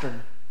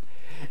pastor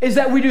is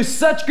that we do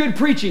such good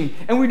preaching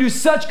and we do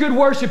such good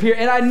worship here,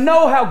 and I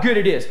know how good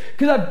it is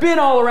because I've been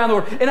all around the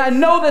world and I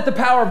know that the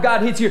power of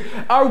God hits here.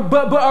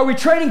 But are we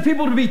training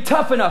people to be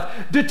tough enough,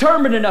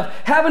 determined enough,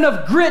 have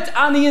enough grit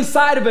on the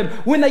inside of them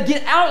when they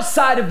get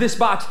outside of this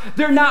box?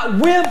 They're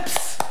not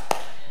wimps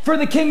for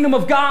the kingdom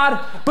of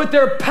God, but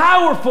they're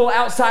powerful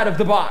outside of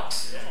the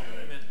box.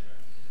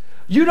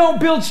 You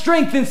don't build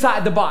strength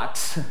inside the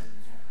box.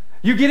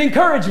 You get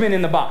encouragement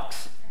in the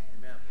box.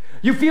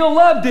 You feel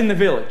loved in the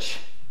village.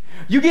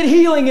 You get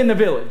healing in the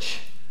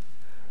village.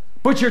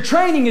 But your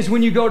training is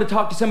when you go to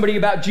talk to somebody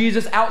about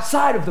Jesus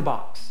outside of the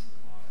box.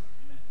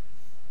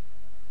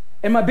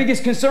 And my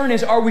biggest concern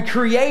is, are we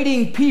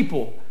creating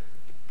people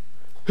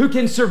who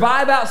can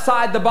survive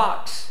outside the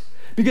box?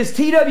 Because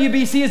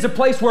TWBC is a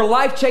place where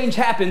life change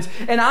happens,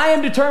 and I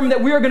am determined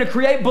that we are going to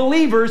create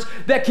believers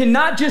that can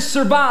not just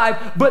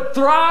survive, but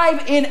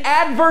thrive in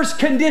adverse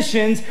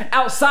conditions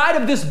outside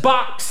of this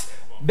box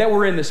that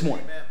we're in this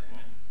morning.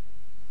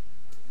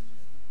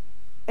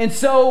 And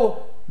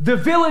so, the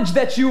village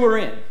that you are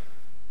in,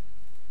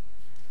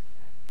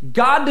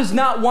 God does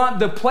not want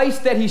the place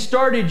that He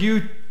started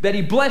you, that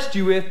He blessed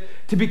you with,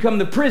 to become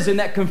the prison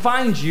that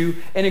confines you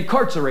and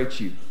incarcerates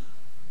you.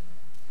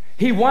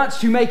 He wants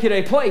to make it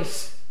a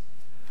place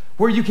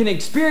where you can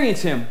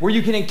experience Him, where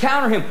you can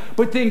encounter Him,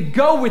 but then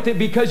go with it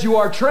because you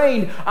are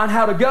trained on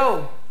how to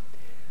go.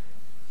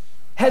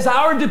 Has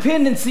our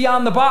dependency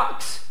on the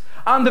box,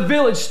 on the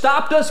village,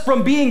 stopped us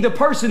from being the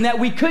person that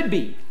we could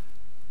be?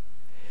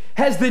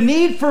 Has the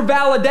need for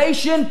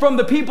validation from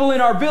the people in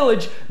our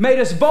village made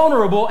us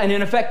vulnerable and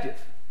ineffective?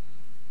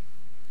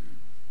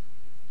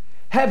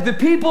 Have the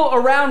people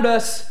around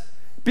us,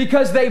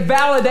 because they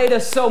validate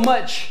us so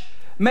much,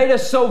 made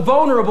us so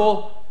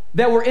vulnerable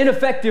that we're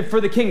ineffective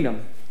for the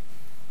kingdom?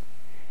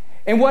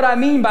 And what I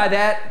mean by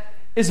that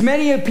is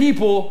many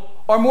people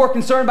are more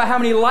concerned by how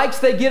many likes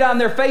they get on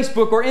their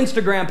Facebook or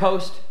Instagram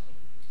post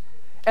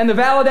and the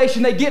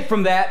validation they get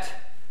from that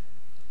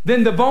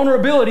than the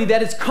vulnerability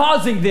that is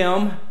causing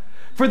them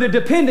for the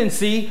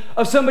dependency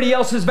of somebody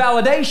else's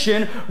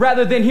validation,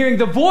 rather than hearing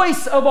the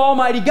voice of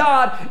Almighty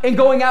God and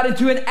going out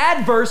into an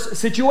adverse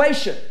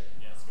situation.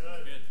 Yes,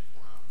 good.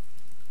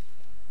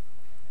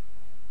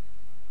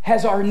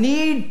 Has our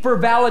need for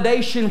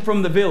validation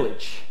from the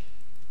village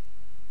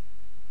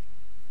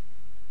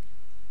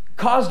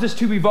caused us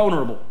to be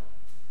vulnerable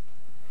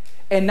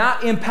and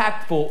not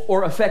impactful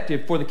or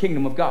effective for the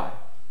kingdom of God?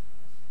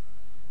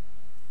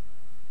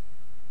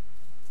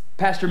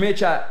 Pastor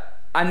Mitch,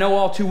 I know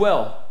all too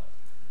well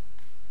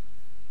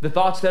the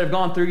thoughts that have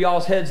gone through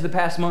y'all's heads the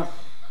past month.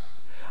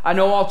 I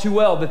know all too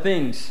well the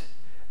things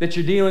that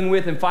you're dealing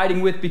with and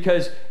fighting with,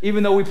 because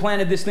even though we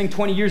planted this thing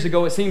 20 years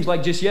ago, it seems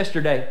like just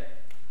yesterday.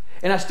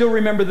 And I still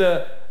remember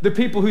the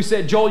people who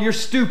said, Joel, you're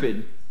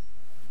stupid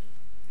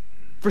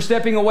for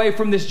stepping away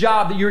from this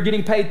job that you're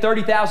getting paid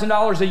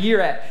 $30,000 a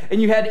year at,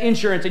 and you had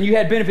insurance and you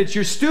had benefits.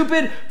 You're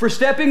stupid for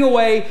stepping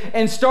away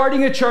and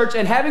starting a church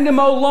and having to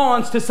mow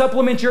lawns to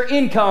supplement your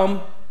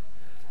income.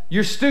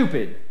 You're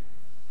stupid.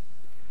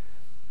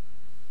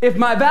 If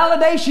my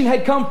validation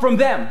had come from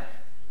them,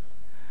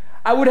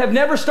 I would have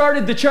never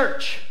started the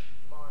church.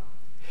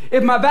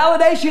 If my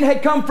validation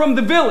had come from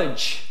the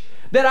village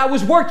that I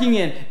was working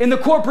in the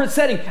corporate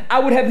setting, I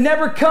would have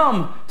never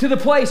come to the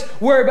place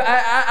where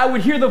I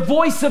would hear the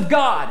voice of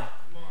God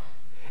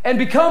and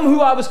become who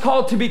I was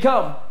called to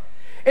become.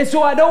 And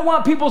so I don't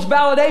want people's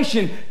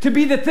validation to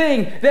be the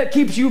thing that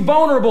keeps you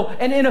vulnerable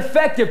and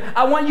ineffective.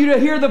 I want you to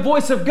hear the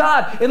voice of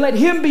God and let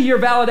Him be your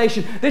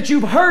validation, that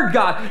you've heard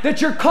God, that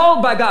you're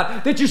called by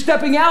God, that you're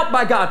stepping out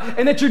by God,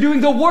 and that you're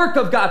doing the work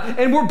of God.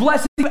 And we're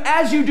blessing you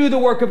as you do the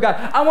work of God.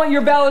 I want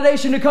your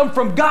validation to come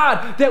from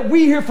God, that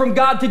we hear from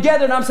God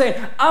together. And I'm saying,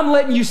 I'm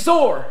letting you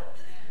soar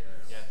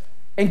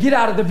and get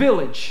out of the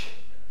village.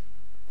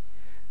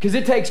 Because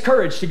it takes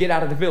courage to get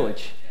out of the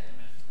village.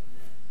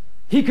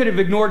 He could have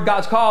ignored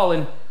God's call,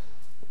 and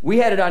we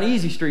had it on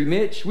Easy Street,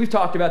 Mitch. We've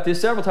talked about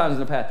this several times in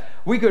the past.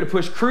 We could have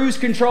pushed cruise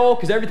control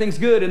because everything's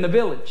good in the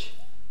village.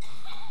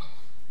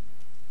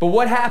 But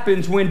what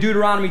happens when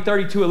Deuteronomy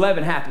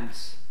 32:11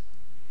 happens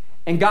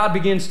and God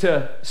begins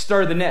to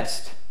stir the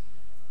nest?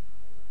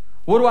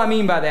 What do I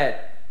mean by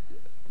that?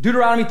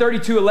 Deuteronomy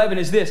 32:11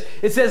 is this.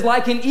 It says,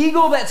 like an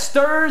eagle that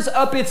stirs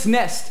up its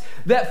nest,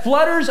 that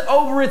flutters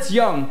over its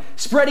young,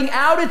 spreading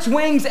out its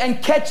wings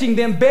and catching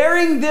them,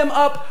 bearing them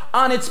up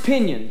on its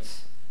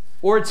pinions,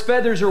 or its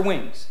feathers or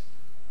wings.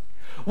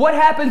 What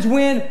happens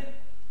when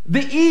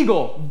the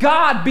eagle,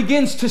 God,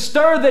 begins to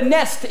stir the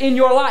nest in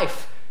your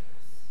life?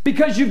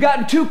 Because you've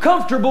gotten too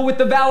comfortable with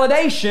the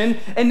validation,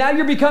 and now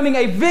you're becoming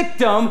a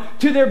victim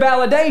to their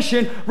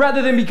validation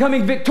rather than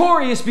becoming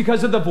victorious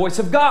because of the voice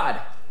of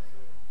God.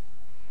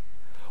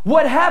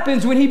 What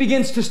happens when He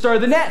begins to stir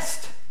the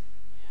nest?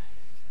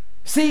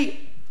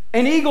 See,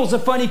 an eagle's a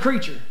funny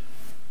creature.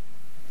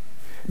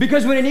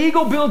 Because when an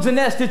eagle builds a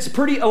nest, it's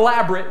pretty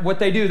elaborate what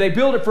they do. They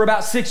build it for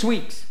about 6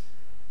 weeks.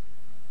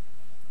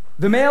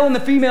 The male and the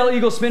female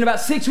eagle spend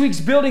about 6 weeks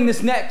building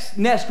this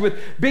nest with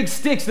big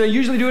sticks. They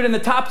usually do it in the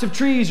tops of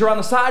trees or on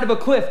the side of a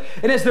cliff.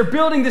 And as they're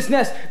building this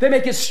nest, they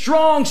make a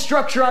strong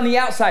structure on the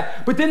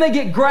outside. But then they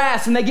get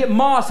grass and they get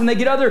moss and they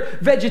get other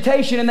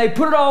vegetation and they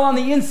put it all on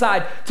the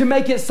inside to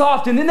make it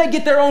soft. And then they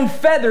get their own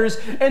feathers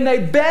and they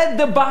bed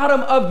the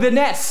bottom of the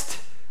nest.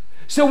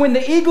 So when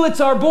the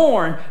eaglets are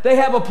born, they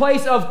have a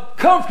place of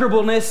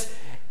comfortableness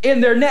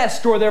in their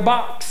nest or their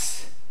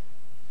box.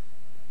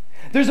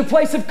 There's a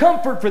place of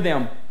comfort for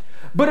them.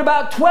 But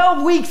about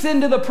 12 weeks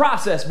into the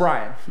process,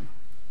 Brian,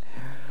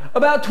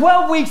 about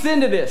 12 weeks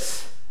into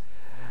this,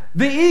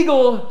 the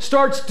eagle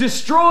starts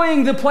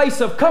destroying the place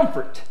of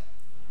comfort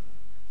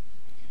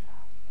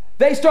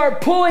they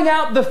start pulling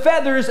out the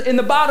feathers in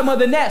the bottom of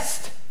the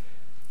nest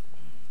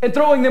and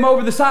throwing them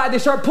over the side. They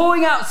start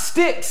pulling out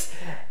sticks,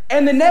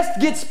 and the nest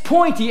gets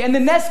pointy, and the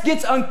nest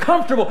gets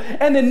uncomfortable,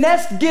 and the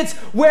nest gets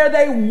where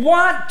they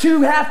want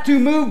to have to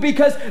move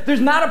because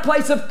there's not a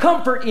place of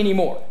comfort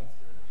anymore.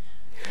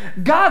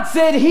 God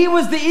said he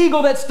was the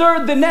eagle that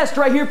stirred the nest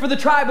right here for the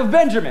tribe of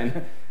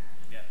Benjamin.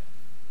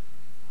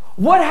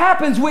 What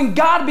happens when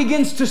God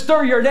begins to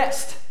stir your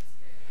nest?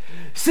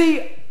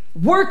 See,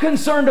 we're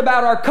concerned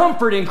about our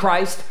comfort in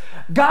Christ.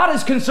 God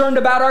is concerned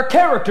about our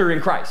character in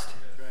Christ.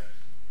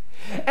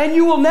 And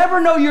you will never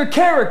know your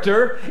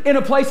character in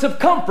a place of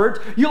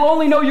comfort. You'll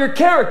only know your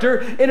character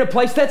in a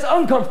place that's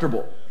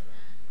uncomfortable.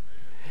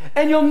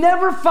 And you'll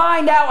never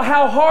find out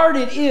how hard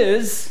it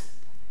is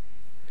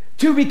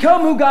to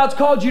become who God's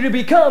called you to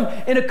become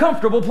in a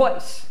comfortable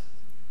place.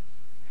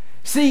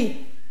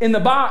 See, in the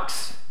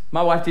box,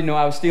 my wife didn't know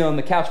I was stealing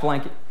the couch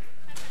blanket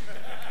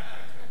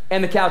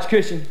and the couch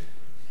cushion,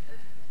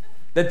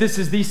 that this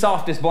is the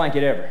softest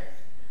blanket ever.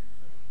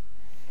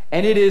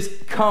 And it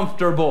is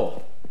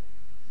comfortable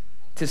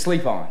to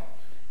sleep on.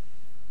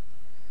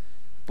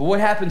 But what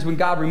happens when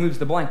God removes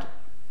the blanket?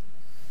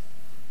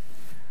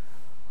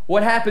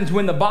 What happens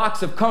when the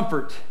box of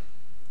comfort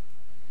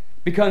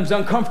becomes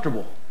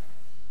uncomfortable?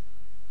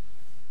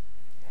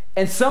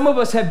 And some of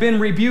us have been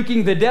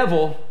rebuking the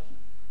devil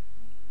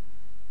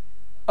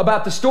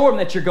about the storm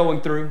that you're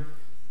going through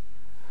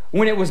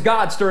when it was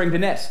God stirring the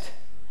nest.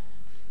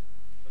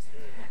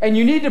 And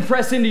you need to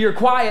press into your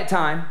quiet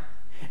time.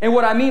 And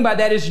what I mean by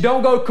that is you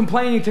don't go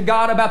complaining to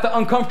God about the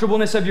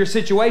uncomfortableness of your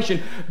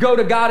situation. Go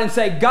to God and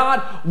say, God,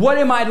 what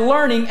am I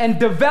learning and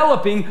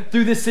developing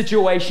through this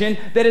situation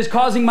that is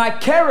causing my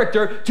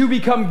character to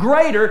become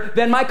greater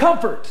than my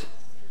comfort?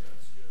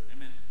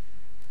 Amen.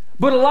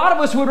 But a lot of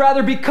us would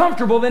rather be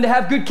comfortable than to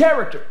have good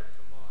character.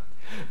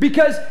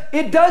 Because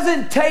it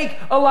doesn't take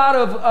a lot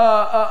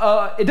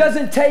of, it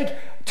doesn't take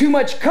too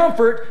much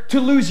comfort to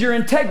lose your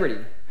integrity.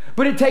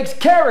 But it takes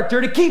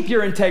character to keep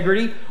your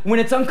integrity when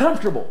it's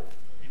uncomfortable.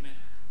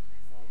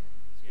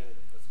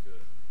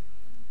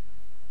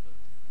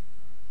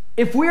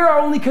 If we are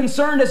only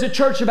concerned as a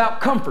church about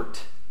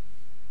comfort,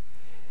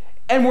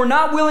 and we're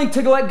not willing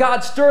to let God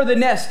stir the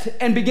nest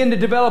and begin to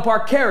develop our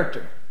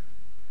character,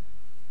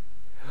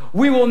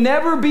 we will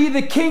never be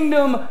the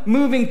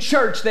kingdom-moving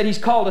church that He's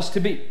called us to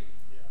be.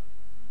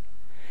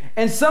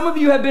 And some of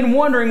you have been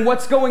wondering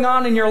what's going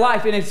on in your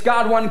life, and it's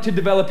God wanting to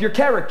develop your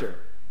character.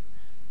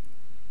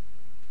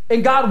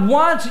 And God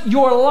wants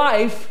your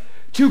life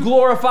to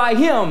glorify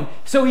Him.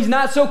 So He's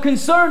not so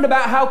concerned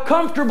about how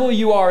comfortable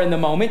you are in the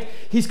moment.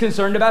 He's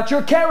concerned about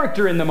your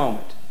character in the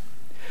moment.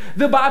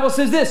 The Bible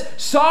says this,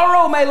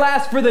 sorrow may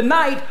last for the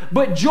night,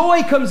 but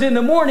joy comes in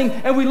the morning.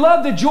 And we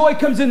love the joy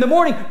comes in the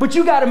morning, but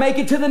you got to make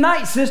it to the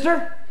night,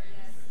 sister.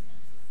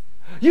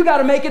 You got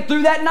to make it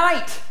through that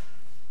night.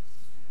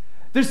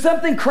 There's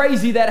something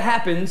crazy that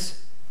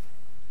happens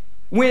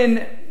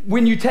when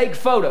you take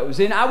photos.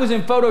 And I was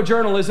in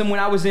photojournalism when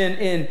I was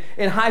in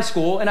high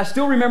school, and I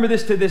still remember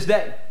this to this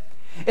day.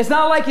 It's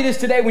not like it is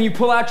today when you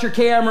pull out your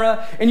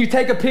camera and you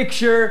take a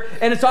picture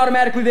and it's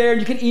automatically there and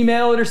you can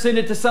email it or send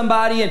it to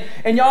somebody.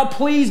 And y'all,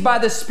 please, by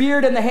the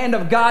Spirit and the hand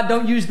of God,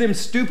 don't use them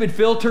stupid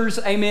filters.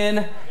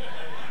 Amen.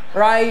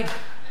 Right?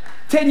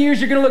 10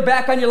 years, you're going to look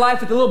back on your life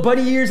with the little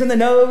bunny ears and the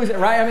nose,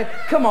 right? I mean,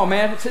 come on,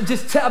 man.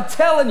 I'm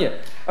telling you.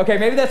 Okay,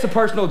 maybe that's a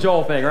personal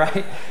Joel thing,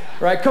 right?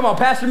 Right? Come on,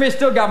 Pastor Mitch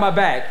still got my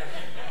back.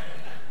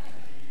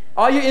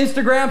 All your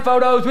Instagram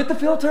photos with the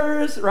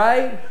filters,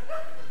 right?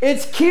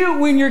 It's cute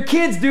when your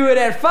kids do it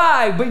at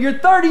 5, but you're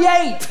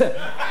 38.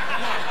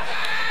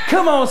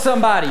 Come on,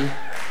 somebody.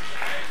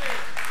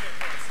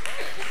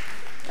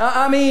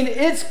 I mean,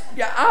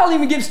 I'll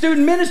even give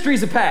student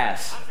ministries a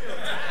pass.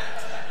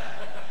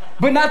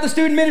 But not the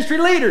student ministry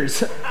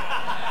leaders.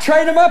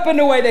 Train them up in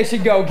the way they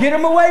should go. Get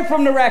them away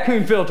from the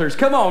raccoon filters.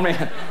 Come on,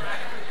 man.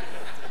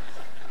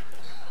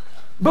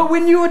 But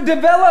when you would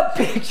develop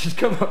pictures,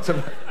 come on,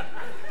 somebody.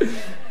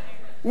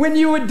 When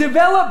you would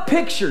develop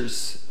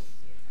pictures,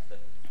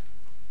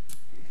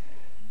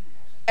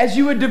 as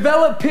you would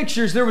develop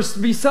pictures, there would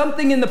be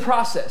something in the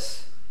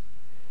process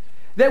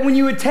that when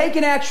you would take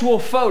an actual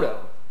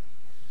photo,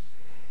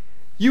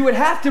 you would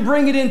have to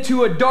bring it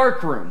into a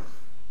dark room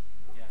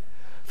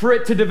for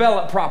it to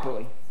develop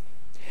properly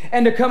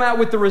and to come out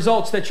with the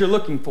results that you're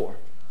looking for.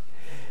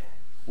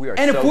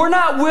 If we're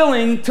not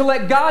willing to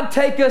let God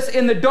take us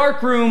in the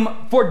dark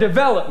room for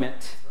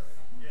development,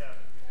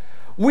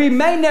 we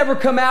may never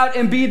come out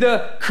and be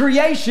the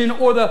creation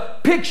or the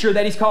picture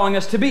that He's calling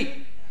us to be.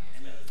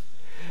 Amen.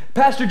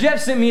 Pastor Jeff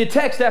sent me a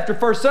text after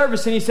first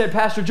service and he said,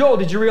 Pastor Joel,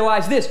 did you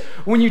realize this?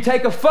 When you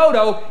take a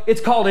photo,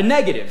 it's called a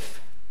negative.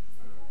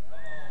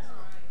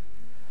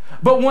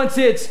 But once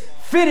it's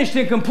finished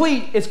and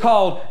complete, it's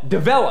called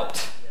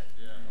developed.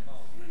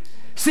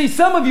 See,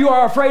 some of you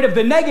are afraid of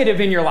the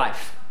negative in your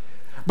life.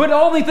 But the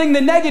only thing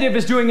the negative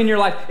is doing in your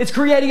life is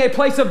creating a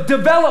place of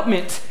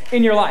development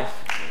in your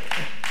life.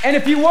 And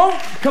if you won't,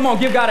 come on,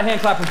 give God a hand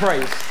clap of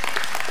praise.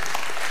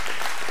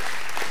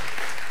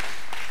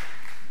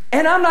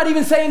 And I'm not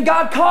even saying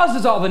God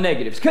causes all the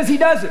negatives, because He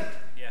doesn't.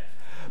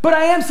 But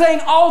I am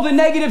saying all the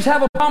negatives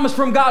have a promise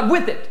from God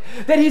with it.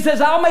 That He says,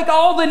 I'll make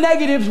all the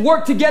negatives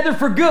work together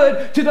for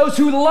good to those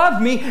who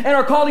love me and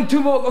are called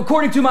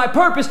according to my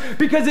purpose,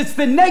 because it's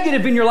the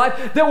negative in your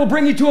life that will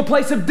bring you to a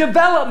place of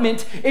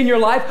development in your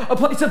life, a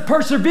place of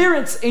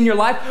perseverance in your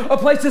life, a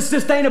place of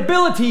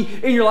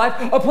sustainability in your life,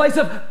 a place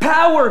of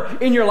power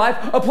in your life,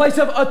 a place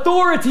of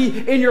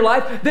authority in your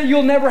life that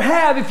you'll never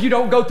have if you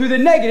don't go through the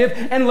negative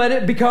and let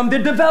it become the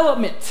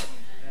development.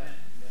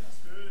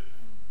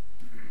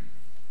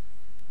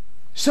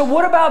 So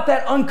what about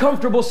that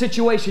uncomfortable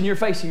situation you're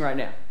facing right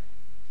now?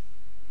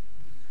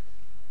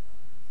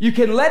 You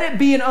can let it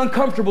be an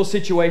uncomfortable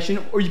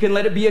situation, or you can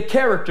let it be a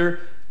character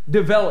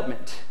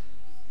development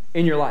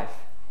in your life.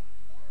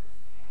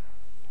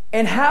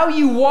 And how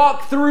you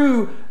walk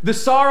through the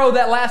sorrow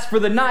that lasts for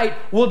the night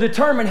will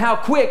determine how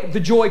quick the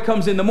joy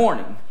comes in the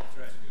morning.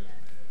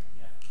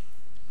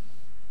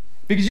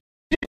 Because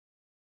you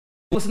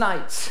have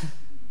nights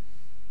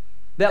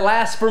that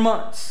last for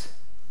months.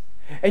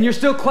 And you're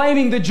still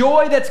claiming the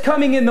joy that's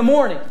coming in the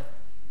morning.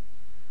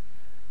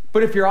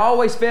 But if you're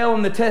always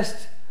failing the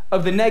test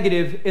of the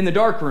negative in the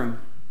dark room,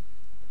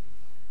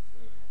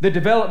 the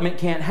development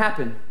can't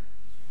happen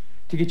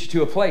to get you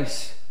to a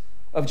place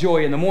of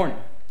joy in the morning.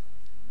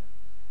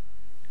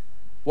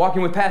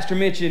 Walking with Pastor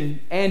Mitch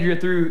and Andrea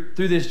through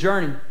this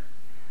journey,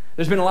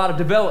 there's been a lot of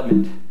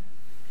development.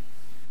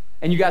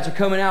 And you guys are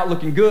coming out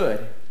looking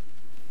good.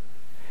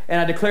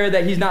 And I declare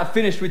that He's not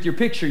finished with your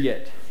picture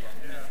yet.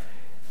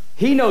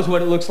 He knows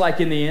what it looks like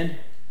in the end.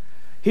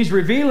 He's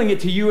revealing it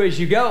to you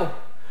as you go.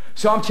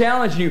 So I'm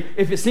challenging you,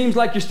 if it seems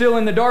like you're still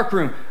in the dark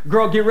room,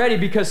 girl, get ready,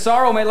 because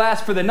sorrow may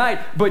last for the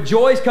night, but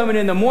joy's coming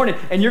in the morning,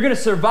 and you're going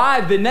to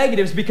survive the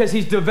negatives because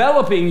He's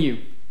developing you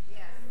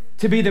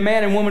to be the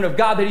man and woman of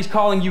God that He's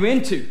calling you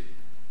into.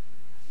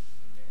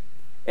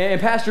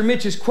 And Pastor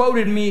Mitch has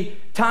quoted me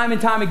time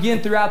and time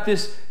again throughout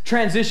this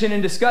transition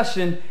and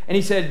discussion, and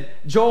he said,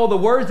 Joel, the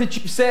words that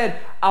you said,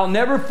 I'll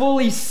never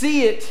fully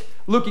see it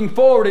looking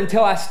forward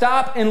until I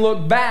stop and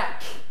look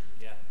back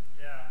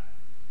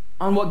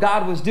on what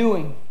God was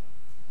doing.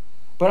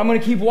 But I'm going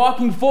to keep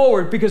walking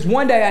forward, because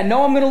one day I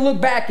know I'm going to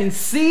look back and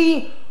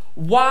see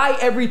why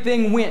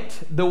everything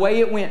went the way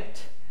it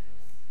went.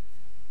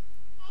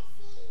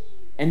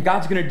 And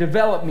God's going to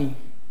develop me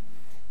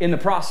in the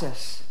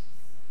process.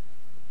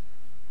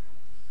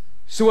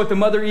 So what the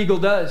mother eagle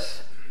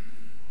does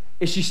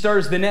is she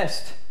stirs the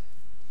nest.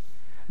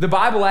 The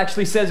Bible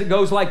actually says it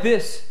goes like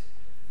this.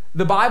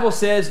 The Bible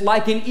says,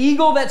 like an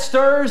eagle that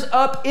stirs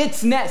up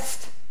its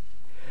nest,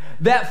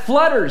 that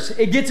flutters,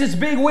 it gets its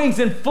big wings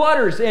and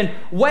flutters and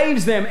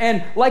waves them,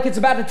 and like it's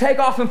about to take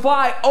off and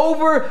fly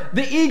over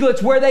the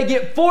eaglets where they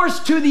get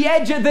forced to the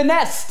edge of the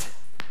nest.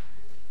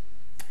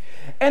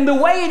 And the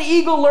way an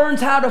eagle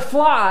learns how to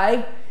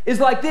fly is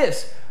like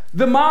this.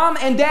 The mom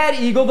and dad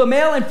eagle, the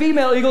male and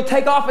female eagle,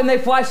 take off and they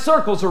fly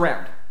circles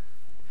around.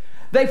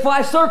 They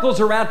fly circles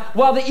around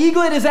while the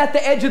eaglet is at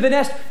the edge of the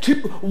nest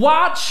to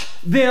watch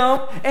them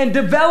and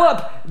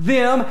develop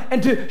them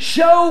and to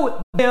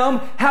show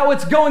them how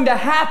it's going to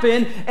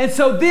happen. And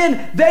so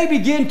then they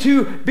begin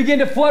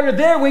to flutter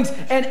their wings.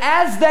 And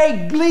as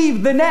they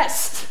leave the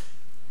nest,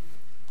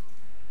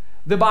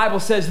 the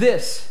Bible says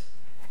this,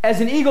 as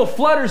an eagle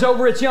flutters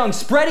over its young,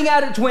 spreading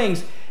out its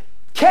wings,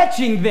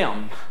 catching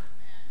them,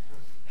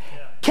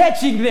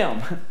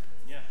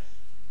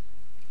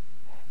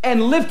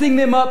 and lifting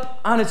them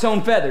up on its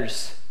own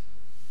feathers.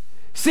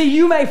 See,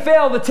 you may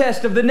fail the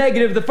test of the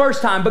negative the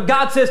first time, but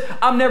God says,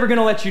 I'm never going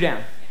to let you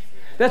down.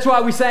 That's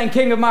why we sang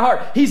King of My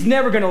Heart. He's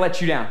never going to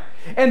let you down.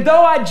 And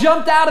though I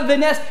jumped out of the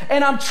nest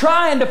and I'm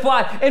trying to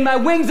fly and my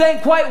wings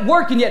ain't quite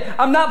working yet,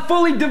 I'm not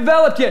fully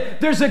developed yet,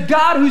 there's a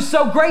God who's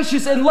so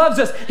gracious and loves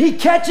us. He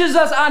catches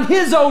us on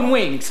His own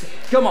wings.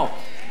 Come on.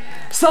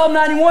 Psalm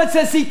 91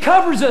 says He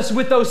covers us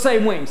with those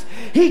same wings.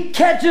 He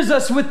catches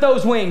us with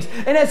those wings.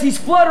 And as He's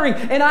fluttering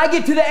and I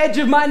get to the edge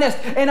of my nest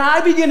and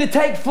I begin to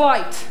take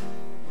flight.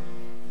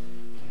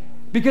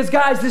 Because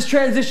guys, this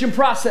transition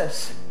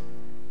process,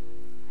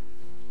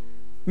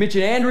 Mitch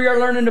and Andrea are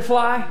learning to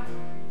fly.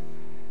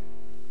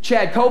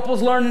 Chad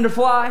Copel's learning to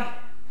fly.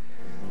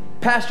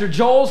 Pastor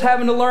Joel's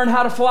having to learn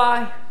how to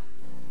fly.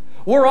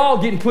 We're all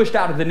getting pushed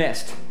out of the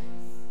nest.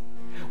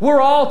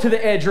 We're all to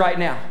the edge right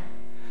now.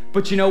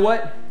 But you know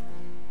what?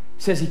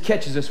 Says He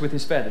catches us with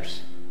His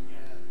feathers.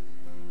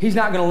 He's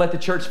not going to let the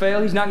church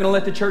fail. He's not going to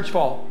let the church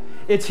fall.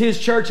 It's His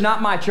church,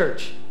 not my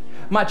church.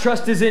 My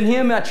trust is in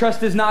Him. My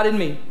trust is not in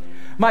me.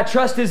 My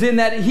trust is in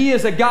that He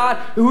is a God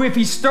who, if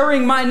He's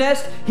stirring my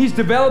nest, He's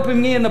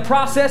developing me in the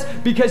process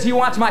because He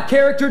wants my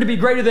character to be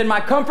greater than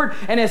my comfort.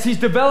 And as He's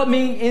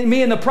developing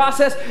me in the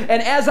process,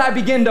 and as I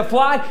begin to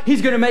fly,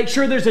 He's going to make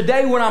sure there's a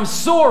day when I'm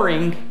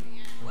soaring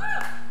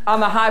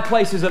on the high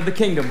places of the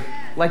kingdom,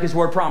 like His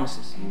word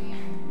promises.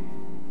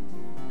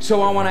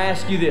 So I want to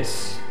ask you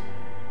this.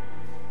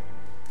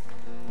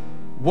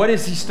 What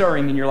is He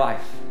stirring in your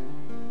life?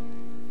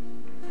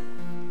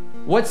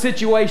 What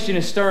situation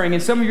is stirring?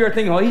 And some of you are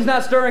thinking, well, He's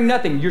not stirring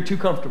nothing. You're too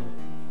comfortable.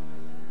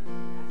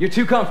 You're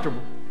too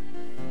comfortable.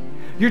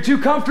 You're too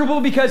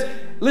comfortable because,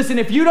 listen,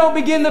 if you don't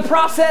begin the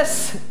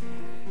process,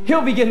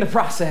 He'll begin the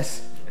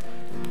process.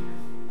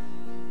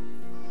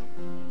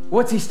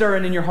 What's He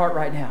stirring in your heart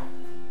right now?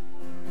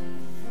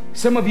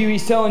 Some of you,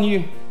 He's telling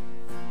you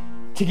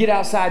to get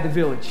outside the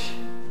village.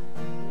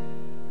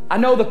 I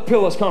know the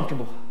pillow's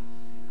comfortable.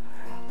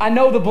 I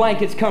know the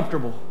blanket's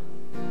comfortable.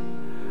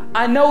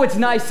 I know it's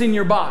nice in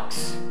your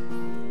box.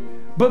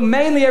 But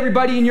mainly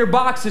everybody in your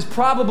box is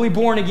probably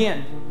born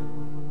again.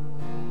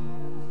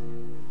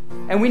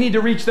 And we need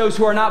to reach those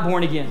who are not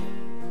born again.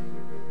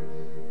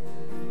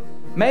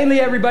 Mainly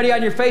everybody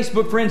on your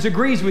Facebook friends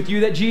agrees with you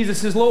that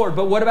Jesus is Lord,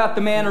 but what about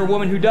the man or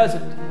woman who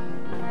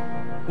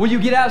doesn't? Will you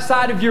get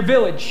outside of your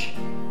village,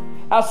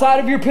 outside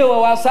of your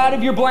pillow, outside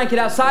of your blanket,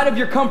 outside of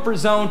your comfort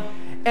zone,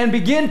 and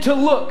begin to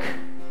look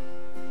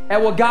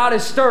at what God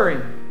is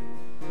stirring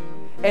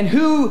and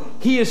who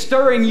He is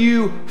stirring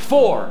you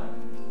for?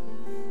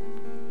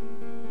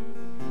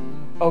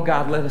 Oh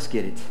God, let us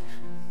get it.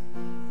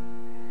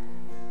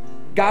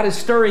 God is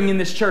stirring in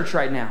this church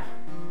right now.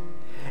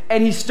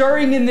 And He's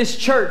stirring in this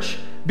church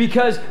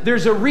because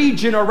there's a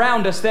region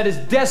around us that is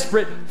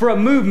desperate for a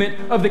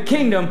movement of the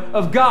kingdom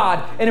of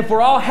God. And if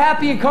we're all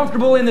happy and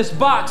comfortable in this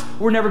box,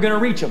 we're never going to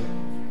reach them.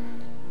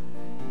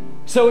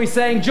 So He's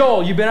saying,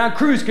 Joel, you've been on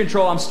cruise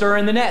control. I'm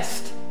stirring the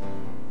nest.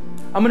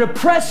 I'm going to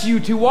press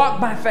you to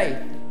walk by faith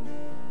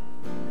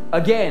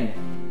again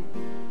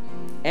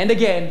and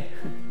again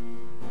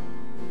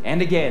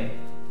and again.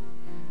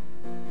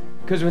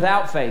 Because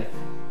without faith,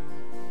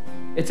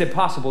 it's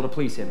impossible to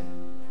please Him.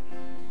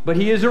 But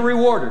He is a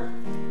rewarder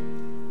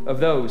of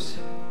those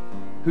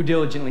who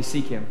diligently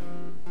seek Him.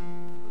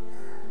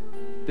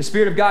 The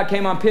Spirit of God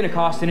came on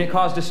Pentecost and it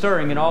caused a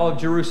stirring in all of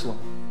Jerusalem.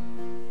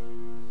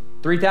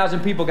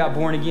 3,000 people got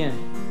born again.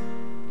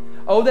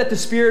 Oh, that the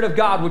Spirit of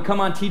God would come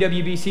on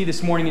TWBC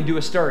this morning and do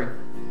a stirring.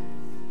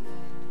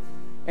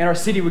 And our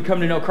city would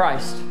come to know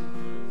Christ.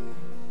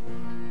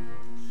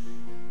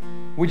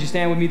 Would you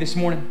stand with me this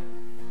morning?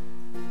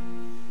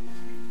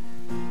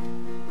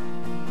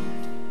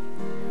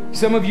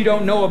 Some of you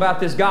don't know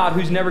about this God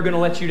who's never going to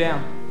let you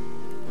down.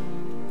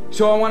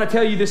 So I want to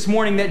tell you this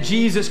morning that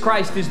Jesus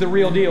Christ is the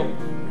real deal.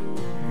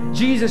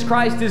 Jesus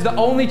Christ is the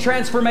only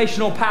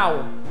transformational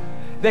power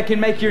that can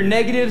make your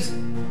negatives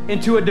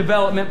into a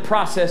development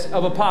process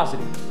of a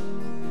positive.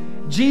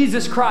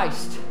 Jesus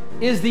Christ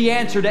is the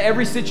answer to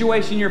every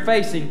situation you're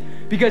facing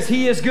because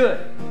He is good.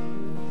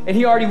 And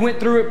He already went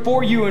through it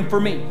for you and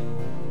for me.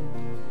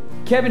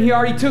 Kevin, He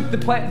already took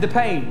the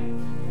pain.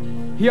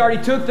 He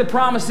already took the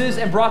promises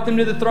and brought them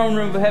to the throne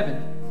room of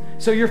heaven.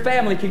 So your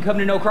family can come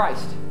to know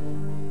Christ.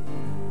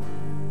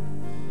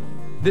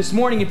 This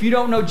morning, if you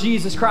don't know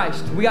Jesus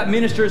Christ, we got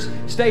ministers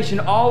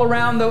stationed all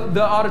around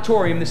the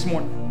auditorium this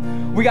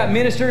morning. We got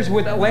ministers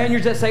with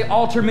lanyards that say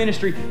altar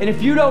ministry. And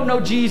if you don't know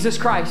Jesus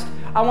Christ,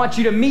 I want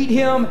you to meet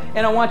Him,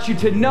 and I want you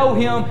to know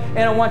Him, and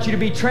I want you to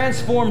be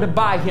transformed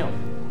by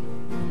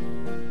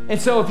Him.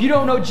 And so if you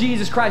don't know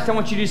Jesus Christ, I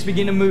want you to just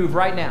begin to move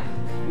right now.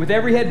 With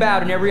every head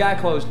bowed and every eye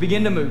closed,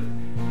 begin to move.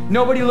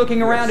 Nobody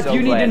looking around. If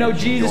you need to know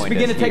Jesus,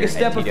 begin to take a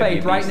step of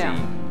faith right now.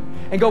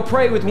 And go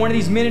pray with one of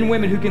these men and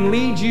women who can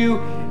lead you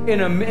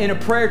in a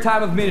prayer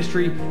time of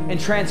ministry and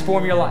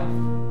transform your life.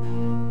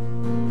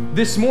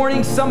 This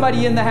morning,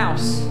 somebody in the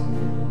house,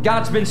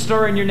 God's been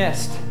stirring your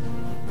nest.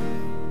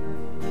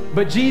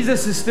 But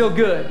Jesus is still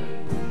good.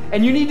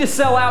 And you need to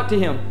sell out to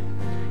Him.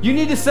 You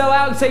need to sell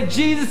out and say,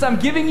 Jesus, I'm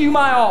giving you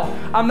my all.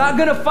 I'm not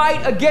going to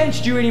fight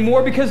against you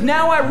anymore because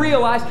now I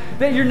realize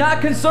that you're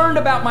not concerned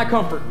about my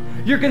comfort.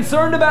 You're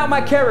concerned about my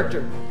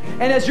character.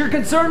 And as you're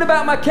concerned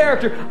about my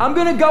character, I'm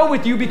going to go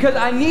with you because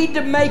I need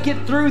to make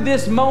it through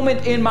this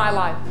moment in my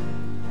life.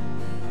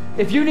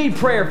 If you need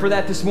prayer for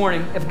that this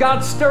morning, if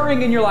God's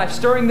stirring in your life,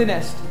 stirring the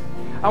nest,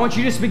 I want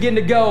you to just begin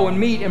to go and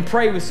meet and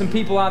pray with some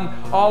people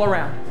all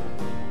around.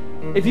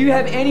 If you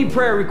have any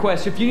prayer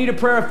requests, if you need a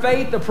prayer of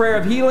faith, a prayer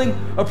of healing,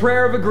 a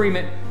prayer of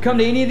agreement, come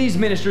to any of these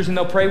ministers and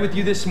they'll pray with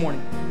you this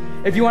morning.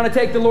 If you want to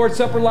take the Lord's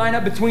Supper line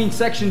up between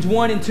sections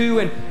 1 and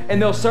 2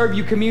 and they'll serve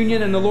you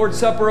communion and the Lord's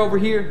Supper over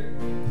here.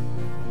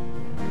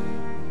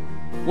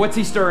 What's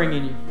He stirring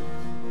in you?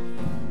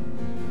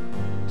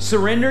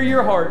 Surrender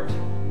your heart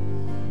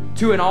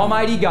to an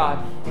almighty God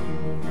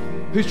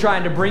who's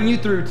trying to bring you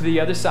through to the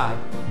other side.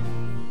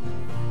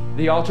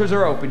 The altars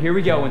are open. Here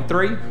we go in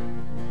 3,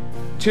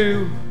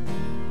 2,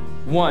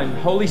 1.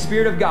 Holy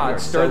Spirit of God,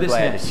 stir this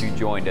nest. We're so glad that you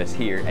joined us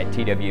here at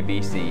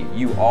TWBC.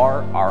 You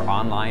are our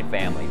online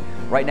family.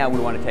 Right now, we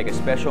want to take a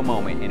special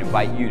moment and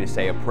invite you to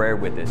say a prayer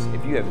with us.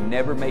 If you have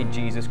never made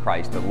Jesus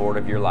Christ the Lord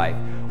of your life,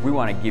 we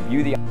want to give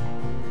you the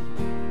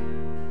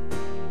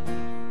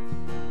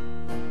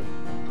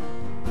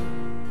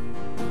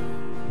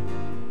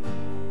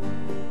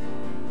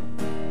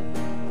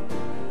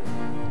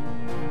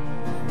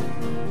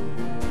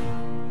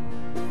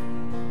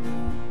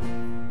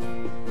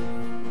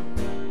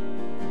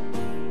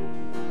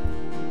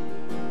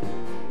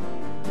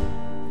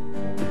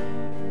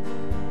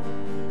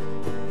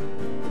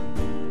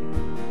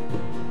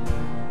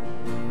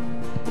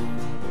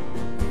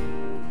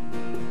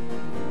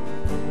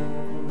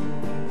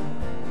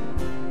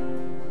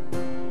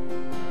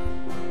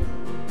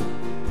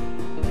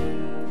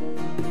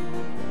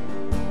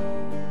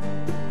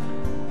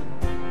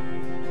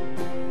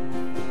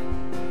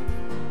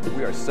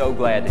We are so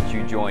glad that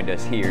you joined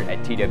us here at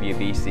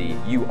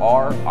TWBC. You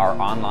are our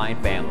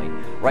online family.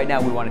 Right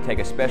now, we want to take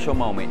a special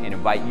moment and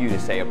invite you to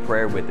say a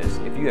prayer with us.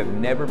 If you have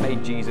never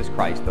made Jesus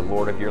Christ the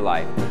Lord of your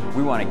life,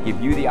 we want to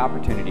give you the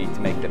opportunity to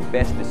make the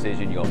best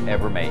decision you'll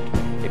ever make.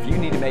 If you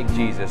need to make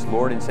Jesus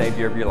Lord and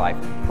Savior of your life,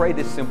 pray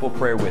this simple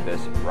prayer with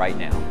us right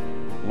now.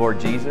 Lord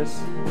Jesus,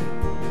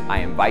 I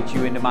invite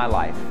you into my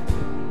life.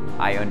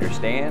 I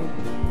understand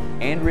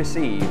and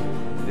receive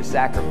the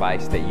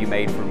sacrifice that you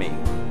made for me.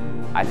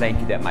 I thank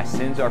you that my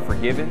sins are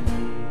forgiven.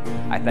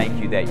 I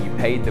thank you that you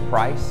paid the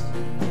price.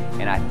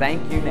 And I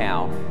thank you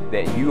now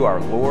that you are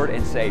Lord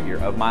and Savior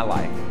of my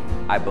life.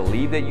 I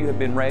believe that you have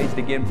been raised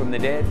again from the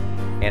dead.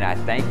 And I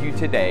thank you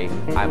today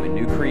I'm a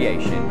new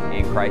creation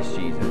in Christ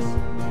Jesus.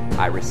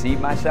 I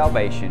receive my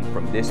salvation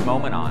from this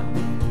moment on.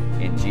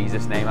 In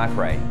Jesus' name I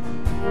pray.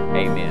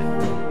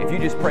 Amen. If you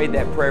just prayed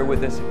that prayer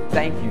with us,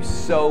 thank you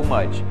so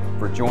much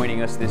for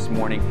joining us this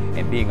morning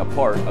and being a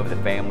part of the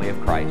family of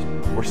Christ.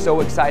 We're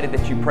so excited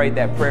that you prayed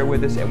that prayer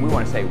with us, and we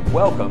want to say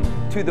welcome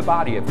to the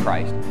body of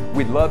Christ.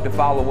 We'd love to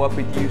follow up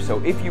with you,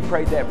 so if you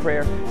prayed that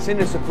prayer,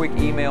 send us a quick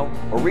email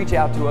or reach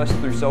out to us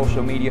through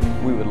social media.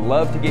 We would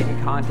love to get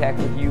in contact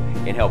with you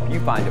and help you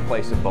find a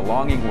place of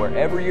belonging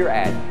wherever you're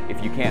at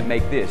if you can't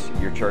make this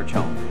your church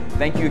home.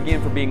 Thank you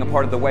again for being a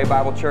part of the Way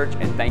Bible Church,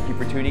 and thank you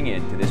for tuning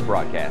in to this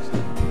broadcast.